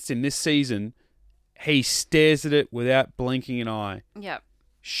against him this season, he stares at it without blinking an eye. Yep.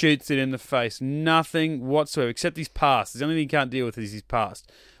 Shoots it in the face. Nothing whatsoever, except his past. The only thing he can't deal with is his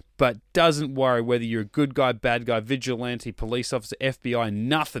past. But doesn't worry whether you're a good guy, bad guy, vigilante, police officer, FBI,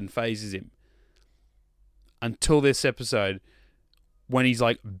 nothing phases him. Until this episode, when he's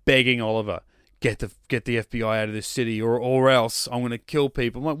like begging Oliver, get the FBI out of this city or else I'm going to kill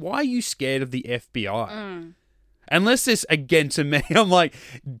people. I'm like, why are you scared of the FBI? Unless this, again, to me, I'm like,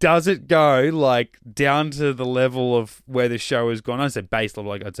 does it go like down to the level of where the show has gone? I don't say base level,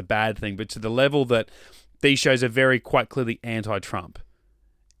 like it's a bad thing, but to the level that these shows are very quite clearly anti-Trump.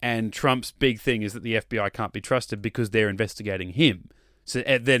 And Trump's big thing is that the FBI can't be trusted because they're investigating him. So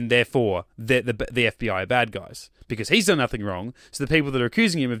then, therefore, the FBI are bad guys because he's done nothing wrong. So the people that are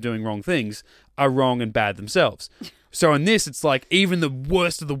accusing him of doing wrong things are wrong and bad themselves. So in this, it's like even the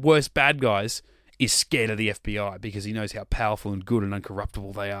worst of the worst bad guys is scared of the FBI because he knows how powerful and good and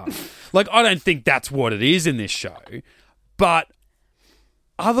uncorruptible they are. Like, I don't think that's what it is in this show. But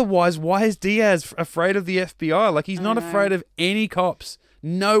otherwise, why is Diaz afraid of the FBI? Like, he's not afraid of any cops.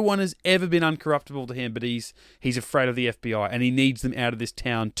 No one has ever been uncorruptible to him, but he's afraid of the FBI and he needs them out of this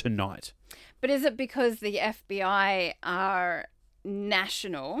town tonight. But is it because the FBI are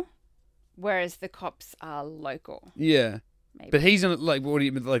national, whereas the cops are local? Yeah. Maybe. But he's on, like, what do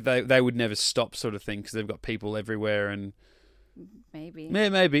you mean? Like, they would never stop sort of thing because they've got people everywhere and... Maybe. Yeah,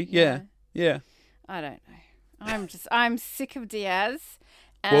 maybe. Yeah. I don't know. I'm sick of Diaz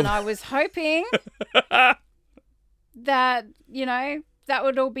and I was hoping that, that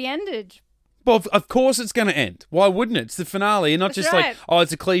would all be ended. Well, of course it's going to end. Why wouldn't it? It's the finale. And not That's just right. like, oh,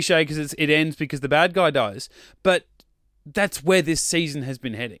 it's a cliche because it ends because the bad guy dies. But that's where this season has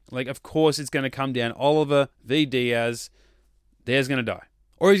been heading. Like, of course it's going to come down. Oliver v. Diaz. Diaz going to die.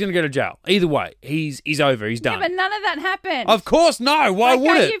 Or he's going to go to jail. Either way, he's over. He's done. Yeah, but none of that happened. Of course, no. Why would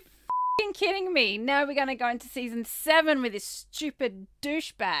Are it? you f***ing kidding me? Now we're going to go into season 7 with this stupid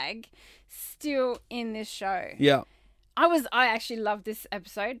douchebag still in this show. Yeah. I actually loved this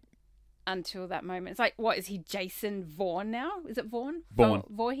episode until that moment. It's like, what is he, Jason Vaughn now? Is it Vaughn? Vaughn.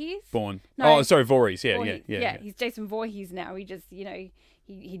 Voorhees? Born. No. Oh, sorry, Voorhees. Yeah, Voorhees. yeah. He's Jason Voorhees now. He just,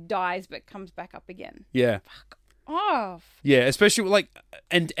 he dies but comes back up again. Yeah. Fuck off. Yeah, especially like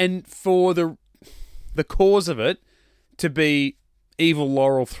and for the cause of it to be Evil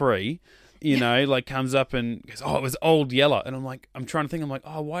Laurel 3, like comes up and goes, oh, it was Old Yeller. And I'm trying to think,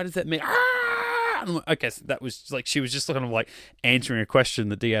 oh, why does that mean? And I'm like, okay, so that was like, she was just kind of like answering a question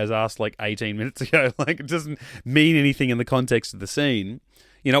that Diaz asked like 18 minutes ago. Like, it doesn't mean anything in the context of the scene.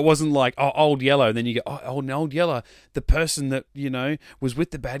 It wasn't like, oh, Old Yeller, and then you go, oh, Old Yeller, the person that, was with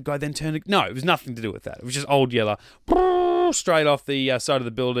the bad guy then turned... No, it was nothing to do with that. It was just Old Yeller, straight off the side of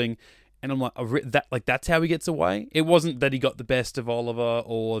the building. And I'm like, that's how he gets away? It wasn't that he got the best of Oliver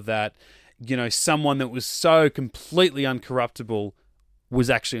or that, someone that was so completely uncorruptible was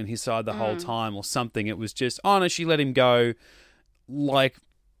actually on his side the whole time or something. It was just, oh, no, she let him go like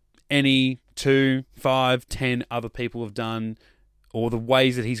any 2, 5, 10 other people have done, or the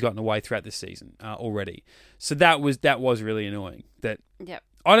ways that he's gotten away throughout this season already. So that was really annoying. That Yep.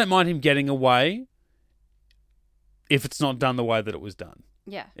 I don't mind him getting away if it's not done the way that it was done.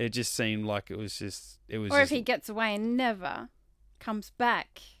 Yeah. It just seemed like it was. Or if he gets away and never comes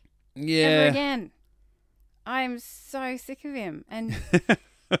back ever yeah. again. I'm so sick of him. And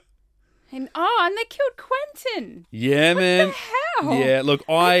and they killed Quentin. Yeah, man. What the hell? Yeah, look,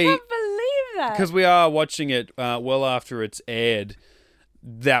 I can't believe that. because we are watching it well after it's aired.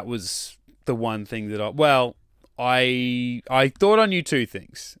 That was the one thing that I thought I knew two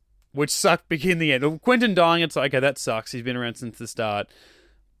things, which sucked in the end. Quentin dying, it's like, okay, that sucks. He's been around since the start,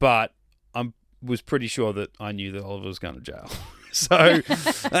 but I was pretty sure that I knew that Oliver was going to jail. So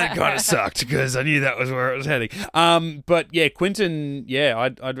that kind of sucked because I knew that was where it was heading. But yeah, Quentin, yeah,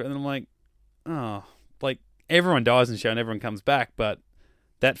 I'm like, oh, like everyone dies in the show and everyone comes back, but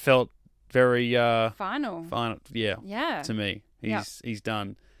that felt very final. Yeah, to me. Yep. He's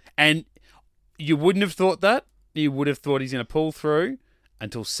done. And you wouldn't have thought that. You would have thought he's going to pull through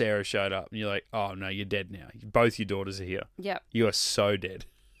until Sarah showed up. And you're like, oh, no, you're dead now. Both your daughters are here. Yep. You are so dead.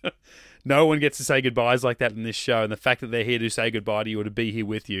 No one gets to say goodbyes like that in this show. And the fact that they're here to say goodbye to you or to be here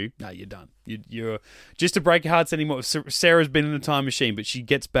with you, no, you're done. You're just to break your hearts anymore. Sarah's been in a time machine, but she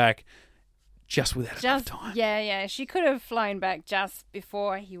gets back just without enough time. Yeah. She could have flown back just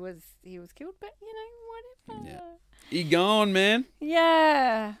before he was killed, but whatever. Yeah. You gone, man.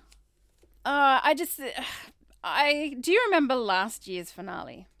 Yeah. Do you remember last year's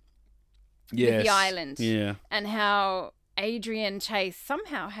finale? Yes. With the island. Yeah. And how Adrian Chase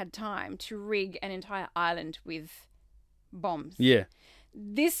somehow had time to rig an entire island with bombs. Yeah.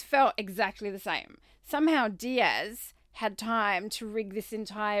 This felt exactly the same. Somehow Diaz had time to rig this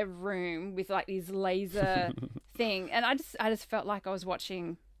entire room with like these laser thing. And I just felt like I was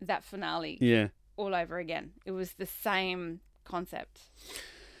watching that finale. Yeah. All over again. It was the same concept.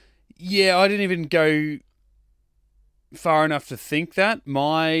 Yeah, I didn't even go far enough to think that.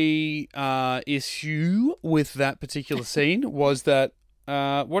 My issue with that particular scene was that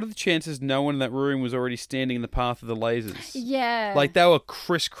what are the chances no one in that room was already standing in the path of the lasers? Yeah. Like they were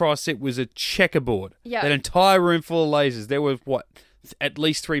crisscross. It was a checkerboard. Yeah. That entire room full of lasers. There were, at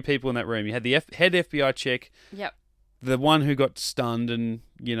least 3 people in that room. You had the head FBI chick, Yep. the one who got stunned and,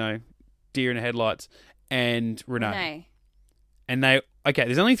 deer in the headlights, and Renee. And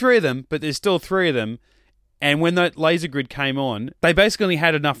there's only 3 of them, but there's still 3 of them. And when that laser grid came on, they basically only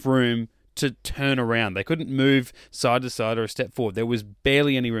had enough room to turn around. They couldn't move side to side or a step forward. There was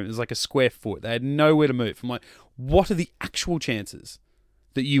barely any room. It was like a square foot. They had nowhere to move. I'm like, what are the actual chances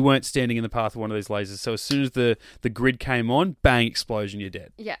that you weren't standing in the path of one of these lasers? So as soon as the grid came on, bang, explosion, you're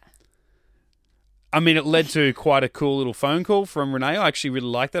dead. Yeah. I mean, it led to quite a cool little phone call from Renee. I actually really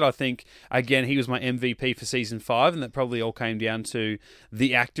liked that. I think, again, he was my MVP for season 5, and that probably all came down to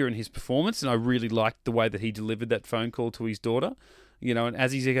the actor and his performance, and I really liked the way that he delivered that phone call to his daughter. And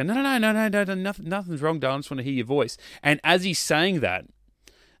as he's going, no, nothing's wrong, darling, I just want to hear your voice. And as he's saying that,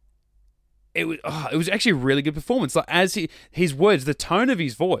 it was actually a really good performance. Like, as his words, the tone of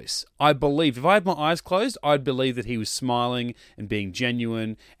his voice, I believe, if I had my eyes closed, I'd believe that he was smiling and being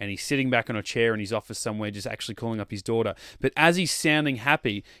genuine, and he's sitting back on a chair in his office somewhere just actually calling up his daughter. But as he's sounding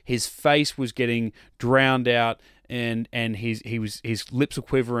happy, his face was getting drowned out, and his lips were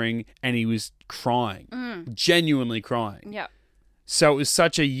quivering, and he was crying, genuinely crying. Yep. So it was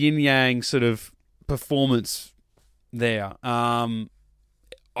such a yin-yang sort of performance there.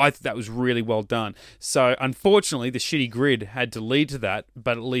 I think that was really well done. So, unfortunately, the shitty grid had to lead to that,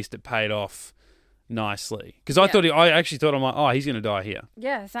 but at least it paid off nicely. Because I actually thought, I'm like, oh, he's going to die here.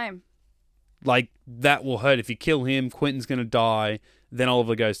 Yeah, same. Like, that will hurt. If you kill him, Quentin's going to die, then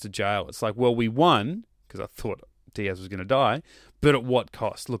Oliver goes to jail. It's like, well, we won, because I thought Diaz was going to die, but at what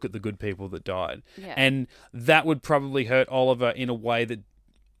cost? Look at the good people that died. Yeah. And that would probably hurt Oliver in a way that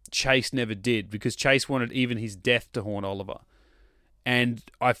Chase never did, because Chase wanted even his death to haunt Oliver. And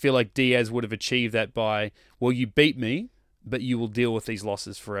I feel like Diaz would have achieved that by, well, you beat me, but you will deal with these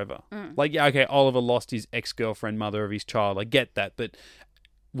losses forever. Like, yeah, okay, Oliver lost his ex-girlfriend, mother of his child. I get that, but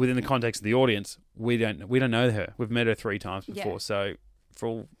within the context of the audience, we don't know her. We've met her 3 times before, so for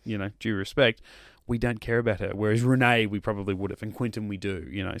all due respect, we don't care about her. Whereas Renee, we probably would have, and Quentin, we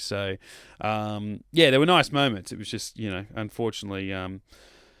do. So there were nice moments. It was just unfortunately,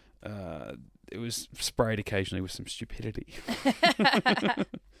 it was sprayed occasionally with some stupidity.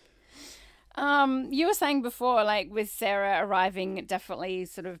 You were saying before, like, with Sarah arriving, it definitely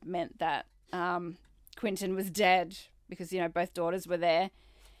sort of meant that Quentin was dead because, both daughters were there.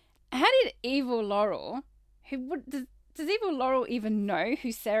 How did evil Laurel, does evil Laurel even know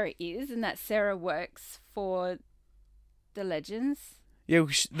who Sarah is and that Sarah works for the Legends? Yeah,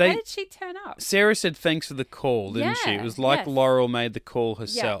 how did she turn up? Sarah said thanks for the call, didn't she? It was like Laurel made the call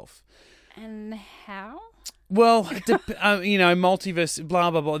herself. Yeah. And how? Well, multiverse,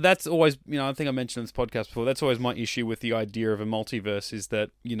 blah, blah, blah. That's always, I think I mentioned in this podcast before, that's always my issue with the idea of a multiverse is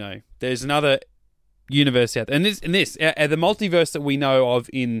that, there's another universe out there. And the multiverse that we know of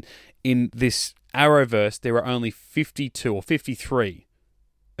in this Arrowverse, there are only 52 or 53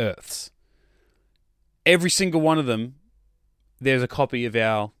 Earths. Every single one of them, there's a copy of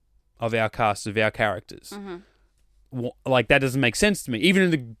our cast, of our characters. Mm-hmm. Like, that doesn't make sense to me. Even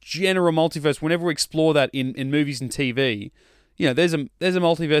in the general multiverse, whenever we explore that in movies and TV, there's a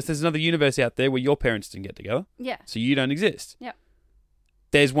multiverse, there's another universe out there where your parents didn't get together. Yeah. So you don't exist. Yep.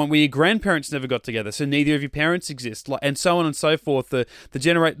 There's one where your grandparents never got together, so neither of your parents exist, and so on and so forth. The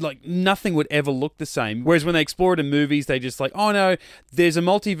nothing would ever look the same. Whereas when they explore it in movies, they just like, oh no, there's a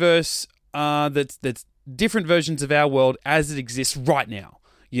multiverse that's different versions of our world as it exists right now.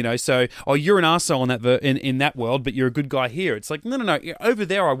 So, you're an arsehole in that world, but you're a good guy here. It's like, no. Over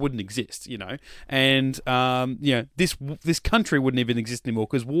there, I wouldn't exist, And, this country wouldn't even exist anymore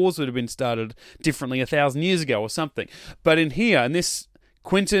because wars would have been started differently 1,000 years ago or something. But in this,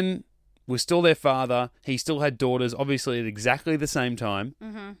 Quentin was still their father. He still had daughters, obviously at exactly the same time.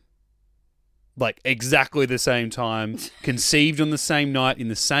 Mm-hmm. Like, exactly the same time, conceived on the same night, in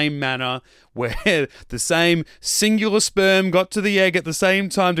the same manner, where the same singular sperm got to the egg at the same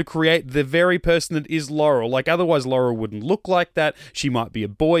time to create the very person that is Laurel. Like, otherwise Laurel wouldn't look like that. She might be a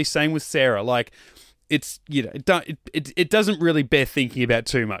boy. Same with Sarah. Like, it's, it doesn't really bear thinking about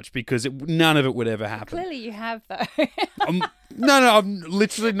too much because none of it would ever happen. Clearly you have, though. No, I'm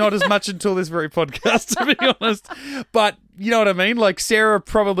literally not as much until this very podcast, to be honest. But you know what I mean? Like, Sarah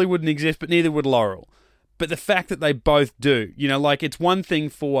probably wouldn't exist, but neither would Laurel. But the fact that they both do, like, it's one thing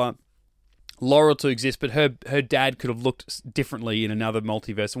for Laurel to exist, but her dad could have looked differently in another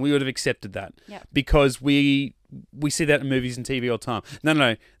multiverse, and we would have accepted that. Yep. Because we see that in movies and TV all the time.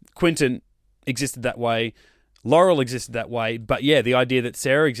 No. Quentin existed that way. Laurel existed that way, but yeah, the idea that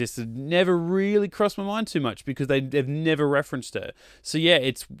Sarah existed never really crossed my mind too much because they've never referenced her. So yeah,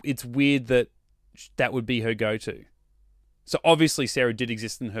 it's weird that would be her go-to. So obviously Sarah did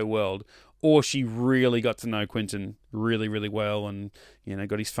exist in her world, or she really got to know Quentin really, really well and,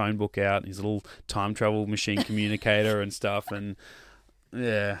 got his phone book out and his little time travel machine communicator and stuff. And,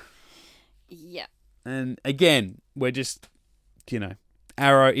 yeah. Yeah. And again, we're just,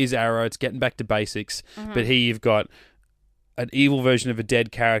 Arrow is Arrow. It's getting back to basics. But here you've got an evil version of a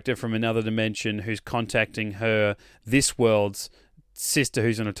dead character from another dimension who's contacting this world's sister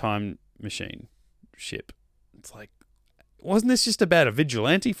who's on a time machine ship. It's like, wasn't this just about a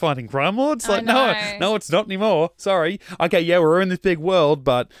vigilante fighting crime lords? Like, no, it's not anymore. Sorry. Okay, yeah, we're in this big world,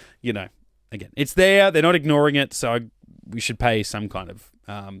 but, again, it's there. They're not ignoring it, so we should pay some kind of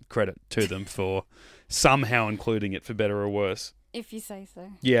credit to them for somehow including it, for better or worse. If you say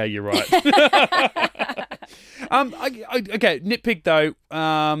so. Yeah, you're right. Okay, nitpick though,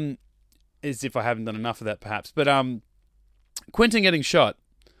 as if I haven't done enough of that perhaps, but Quentin getting shot,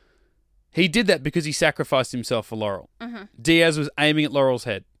 he did that because he sacrificed himself for Laurel. Mm-hmm. Diaz was aiming at Laurel's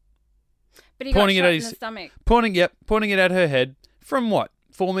head. But he got shot in the stomach. Pointing it at her head from what?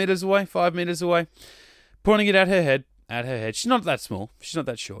 4 meters away? 5 meters away? Pointing it at her head. She's not that small. She's not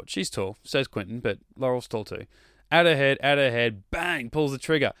that short. She's tall. So's Quentin, but Laurel's tall too. At her head, bang, pulls the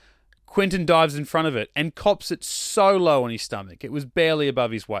trigger. Quentin dives in front of it and cops it so low on his stomach. It was barely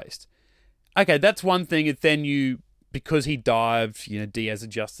above his waist. Okay, that's one thing. If then because he dived, Diaz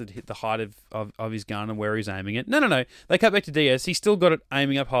adjusted the height of his gun and where he's aiming it. No. They cut back to Diaz. He still got it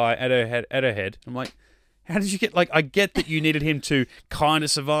aiming up high at her head. I'm like, how did you get, I get that you needed him to kind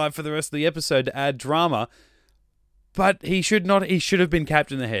of survive for the rest of the episode to add drama, but he should have been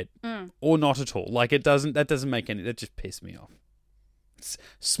capped in the head. Or not at all. That doesn't make any, that just pissed me off.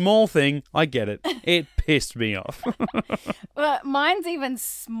 Small thing, I get it. It pissed me off. Well, mine's even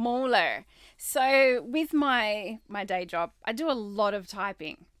smaller. So with my day job, I do a lot of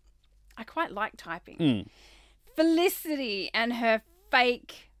typing. I quite like typing. Felicity and her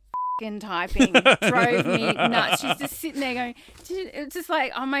fake typing drove me nuts. She's just sitting there going, it's just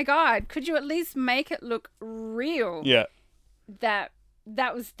like, oh my God, could you at least make it look real? Yeah.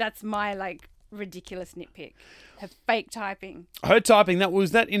 That's my ridiculous nitpick. Her fake typing. Her typing,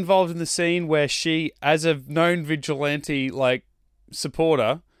 that involved in the scene where she, as a known vigilante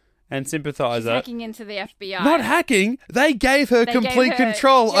supporter and sympathizer, she's hacking into the FBI. Not hacking. They gave her complete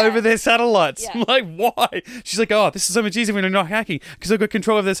control over their satellites. Yeah. I'm like, why? She's like, oh, this is so much easier when you're not hacking because I've got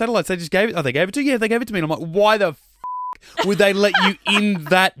control of their satellites. They just gave it. Oh, they gave it to you? Yeah, they gave it to me. And I'm like, why the would they let you in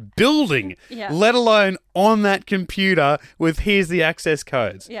that building? Yeah. Let alone on that computer with here's the access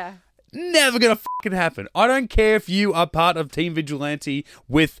codes. Yeah. Never gonna fucking happen. I don't care if you are part of Team Vigilante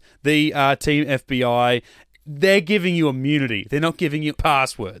with the Team FBI. They're giving you immunity. They're not giving you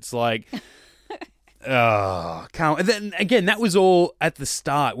passwords. Can't. And then again, that was all at the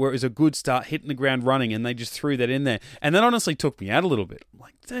start, where it was a good start, hitting the ground running, and they just threw that in there. And that honestly took me out a little bit. I'm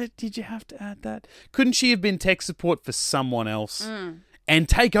like, did you have to add that? Couldn't she have been tech support for someone else? And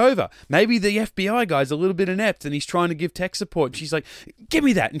take over. Maybe the FBI guy's a little bit inept and he's trying to give tech support. And she's like, give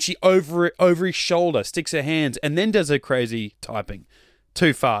me that. And she over his shoulder sticks her hands and then does her crazy typing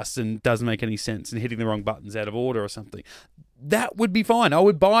too fast and doesn't make any sense and hitting the wrong buttons out of order or something. That would be fine. I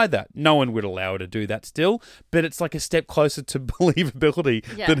would buy that. No one would allow her to do that still, but it's like a step closer to believability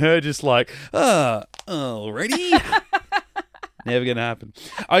than her just already? Never going to happen.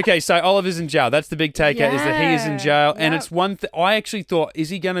 Okay, so Oliver's in jail. That's the big takeout, is that he is in jail. And it's one I actually thought, is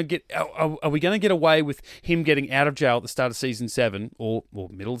he going to get... Are we going to get away with him getting out of jail at the start of Season 7 or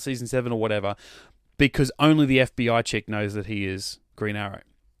middle of Season 7 or whatever because only the FBI chick knows that he is Green Arrow?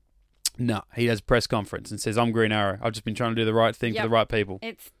 No, he has a press conference and says, I'm Green Arrow. I've just been trying to do the right thing for the right people.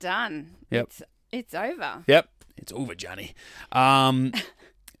 It's done. Yep. It's over. Yep. It's over, Johnny.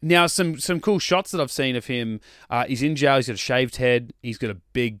 Now, some cool shots that I've seen of him. He's in jail. He's got a shaved head. He's got a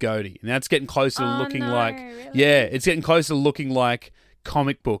big goatee. And that's getting closer to looking like... Really? Yeah, it's getting closer to looking like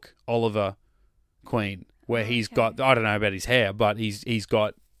comic book Oliver Queen, where he's got... I don't know about his hair, but he's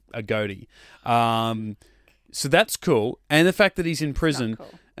got a goatee. So that's cool. And the fact that he's in prison... Cool.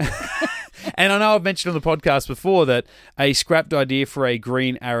 And I know I've mentioned on the podcast before that a scrapped idea for a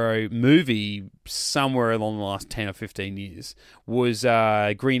Green Arrow movie somewhere along the last 10 or 15 years was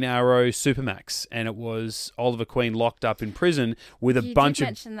Green Arrow Supermax, and it was Oliver Queen locked up in prison with a bunch of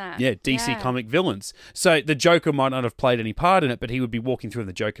DC comic villains. So the Joker might not have played any part in it, but he would be walking through and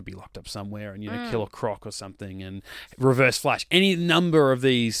the Joker would be locked up somewhere, and Killer Croc or something, and Reverse Flash. Any number of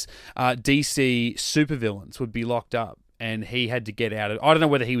these DC supervillains would be locked up. and he had to get out. I don't know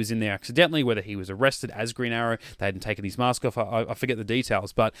whether he was in there accidentally, whether he was arrested as Green Arrow. They hadn't taken his mask off. I forget the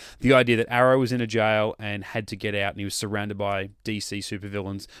details, but the idea that Arrow was in a jail and had to get out, and he was surrounded by DC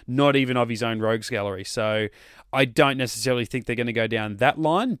supervillains, not even of his own rogues gallery. So I don't necessarily think they're going to go down that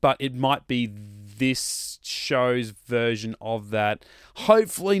line, but it might be this show's version of that.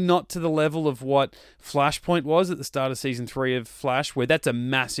 Hopefully not to the level of what Flashpoint was at the start of season 3 of Flash, where that's a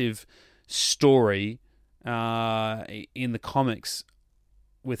massive story in the comics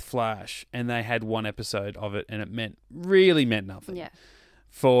with Flash, and they had one episode of it, and it really meant nothing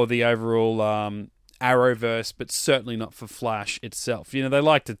for the overall Arrowverse, but certainly not for Flash itself. You know, they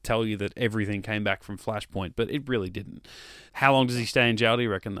like to tell you that everything came back from Flashpoint, but it really didn't. How long does he stay in jail, do you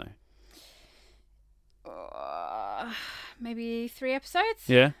reckon, though? Maybe 3 episodes?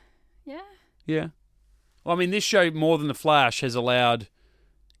 Yeah. Yeah. Yeah. Well, I mean, this show, more than The Flash, has allowed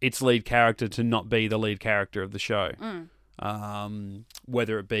its lead character to not be the lead character of the show.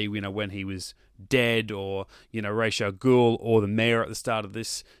 Whether it be, you know, when he was dead, or, you know, Ra's al Ghul, or the mayor at the start of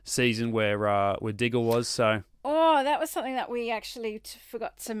this season where Diggle was. So. Oh, that was something that we actually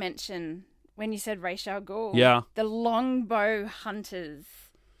forgot to mention when you said Ra's al Ghul. Yeah. The Longbow Hunters.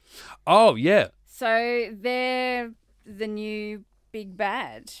 Oh, yeah. So they're the new big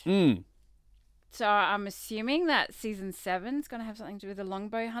bad. So I'm assuming that season 7 is going to have something to do with the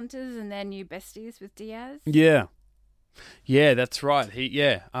Longbow Hunters and their new besties with Diaz. Yeah. Yeah, that's right.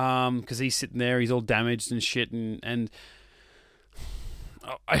 Because he's sitting there, he's all damaged and shit, and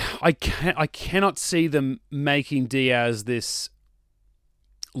I cannot see them making Diaz this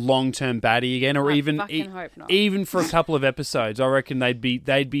long-term baddie again, or even for a couple of episodes. I reckon they'd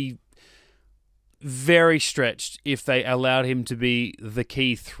be very stretched if they allowed him to be the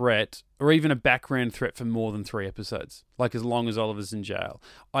key threat, or even a background threat, for more than 3 episodes, like as long as Oliver's in jail.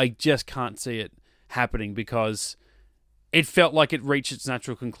 I just can't see it happening, because it felt like it reached its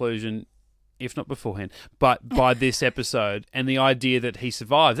natural conclusion, if not beforehand, but by this episode, and the idea that he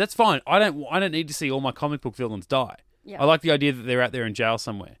survives. That's fine. I don't need to see all my comic book villains die. Yeah. I like the idea that they're out there in jail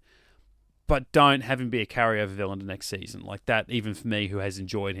somewhere. But don't have him be a carryover villain to next season. Like that, even for me, who has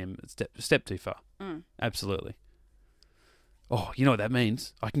enjoyed him, it's a step too far. Absolutely. Oh, you know what that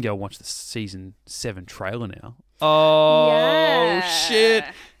means? I can go watch the season 7 trailer now. Oh, yeah. Shit.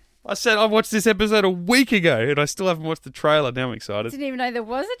 I said I watched this episode a week ago, and I still haven't watched the trailer. Now I'm excited. Didn't even know there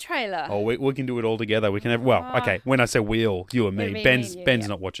was a trailer. Oh, we can do it all together. We can have, well, okay, when I say we all, you and me. Ben's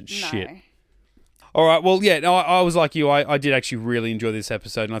not watching shit. All right, well, yeah, no, I was like you. I did actually really enjoy this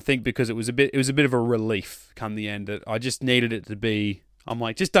episode, and I think because it was a bit of a relief come the end. That I just needed it to be. I'm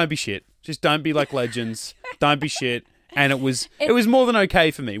like, just don't be shit. Just don't be like Legends. Don't be shit. And it was more than okay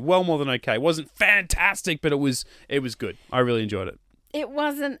for me. Well, more than okay. It wasn't fantastic, but it was good. I really enjoyed it. It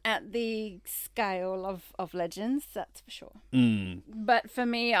wasn't at the scale of Legends, that's for sure. But for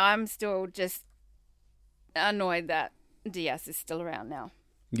me, I'm still just annoyed that Diaz is still around now.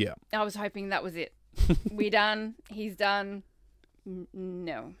 Yeah. I was hoping that was it. We're done. He's done.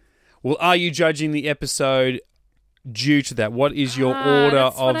 No. Well, are you judging the episode due to that? What is your order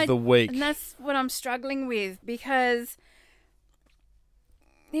of the week? And that's what I'm struggling with, because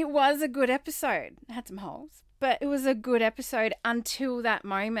it was a good episode. It had some holes, but it was a good episode until that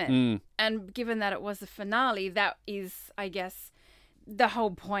moment. And given that it was the finale, that is, I guess, the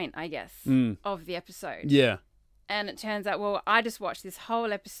whole point, of the episode. Yeah. And it turns out, well, I just watched this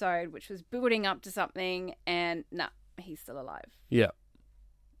whole episode, which was building up to something, and he's still alive. Yeah.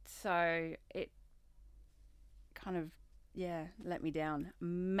 So it kind of, let me down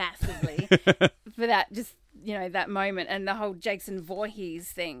massively for that, just, that moment, and the whole Jason Voorhees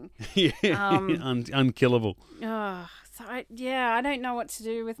thing. Unkillable. Oh, so I don't know what to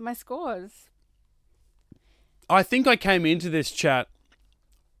do with my scores. I think I came into this chat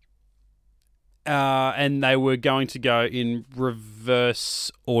and they were going to go in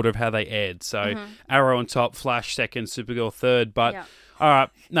reverse order of how they aired. So Arrow on top, Flash second, Supergirl third. But all right,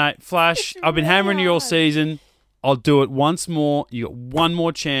 no, Flash, I've been hammering you all season. I'll do it once more. You got one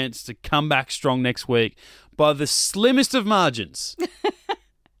more chance to come back strong next week by the slimmest of margins.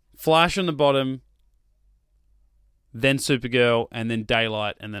 Flash on the bottom, then Supergirl, and then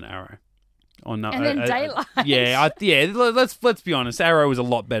Daylight, and then Arrow. Oh, no, and then Daylight. Let's be honest. Arrow was a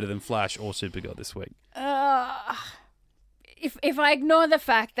lot better than Flash or Supergirl this week. If I ignore the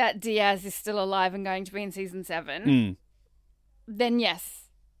fact that Diaz is still alive and going to be in season 7, then yes,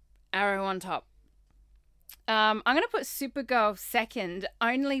 Arrow on top. I'm going to put Supergirl second,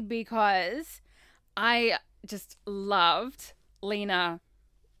 only because I just loved Lena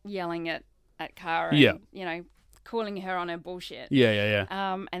yelling at Kara. Yeah. And, calling her on her bullshit. Yeah.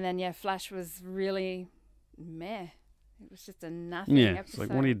 And then, Flash was really meh. It was just a nothing Yeah, episode. it's like,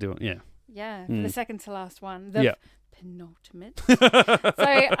 what are you doing? Yeah. Yeah, the second to last one. The Yeah. penultimate. So,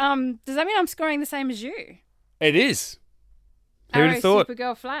 does that mean I'm scoring the same as you? It is. Who'd Arrow, have thought?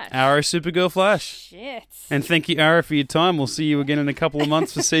 Supergirl, Flash. Arrow, Supergirl, Flash. Shit. And thank you, Arrow, for your time. We'll see you again in a couple of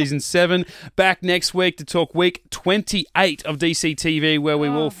months for Season 7. Back next week to talk week 28 of DC TV, where we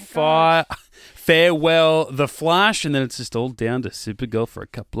will farewell The Flash, and then it's just all down to Supergirl for a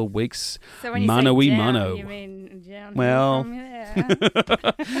couple of weeks. So when you Mano-y say down, mano. you mean down Well. from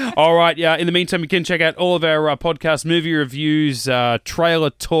there. All right, yeah. In the meantime, you can check out all of our podcast movie reviews,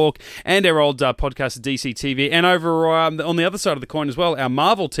 trailer talk, and our old podcast at DC TV. And over on the other side of the coin as well, our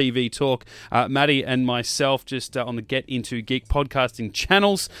Marvel TV talk, Maddie and myself, just on the Get Into Geek podcasting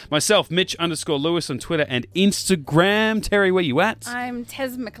channels. Myself, Mitch_Lewis on Twitter and Instagram. Terry, where you at? I'm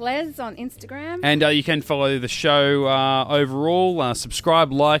Tez McLez on Instagram. And you can follow the show overall.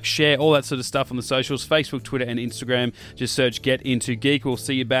 Subscribe, like, share, all that sort of stuff on the socials. Facebook, Twitter, and Instagram. Just search Get Into Geek. We'll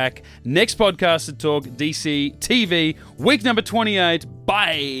see you back next podcast to talk DC TV, week number 28.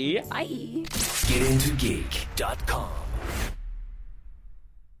 Bye. Bye. GetIntoGeek.com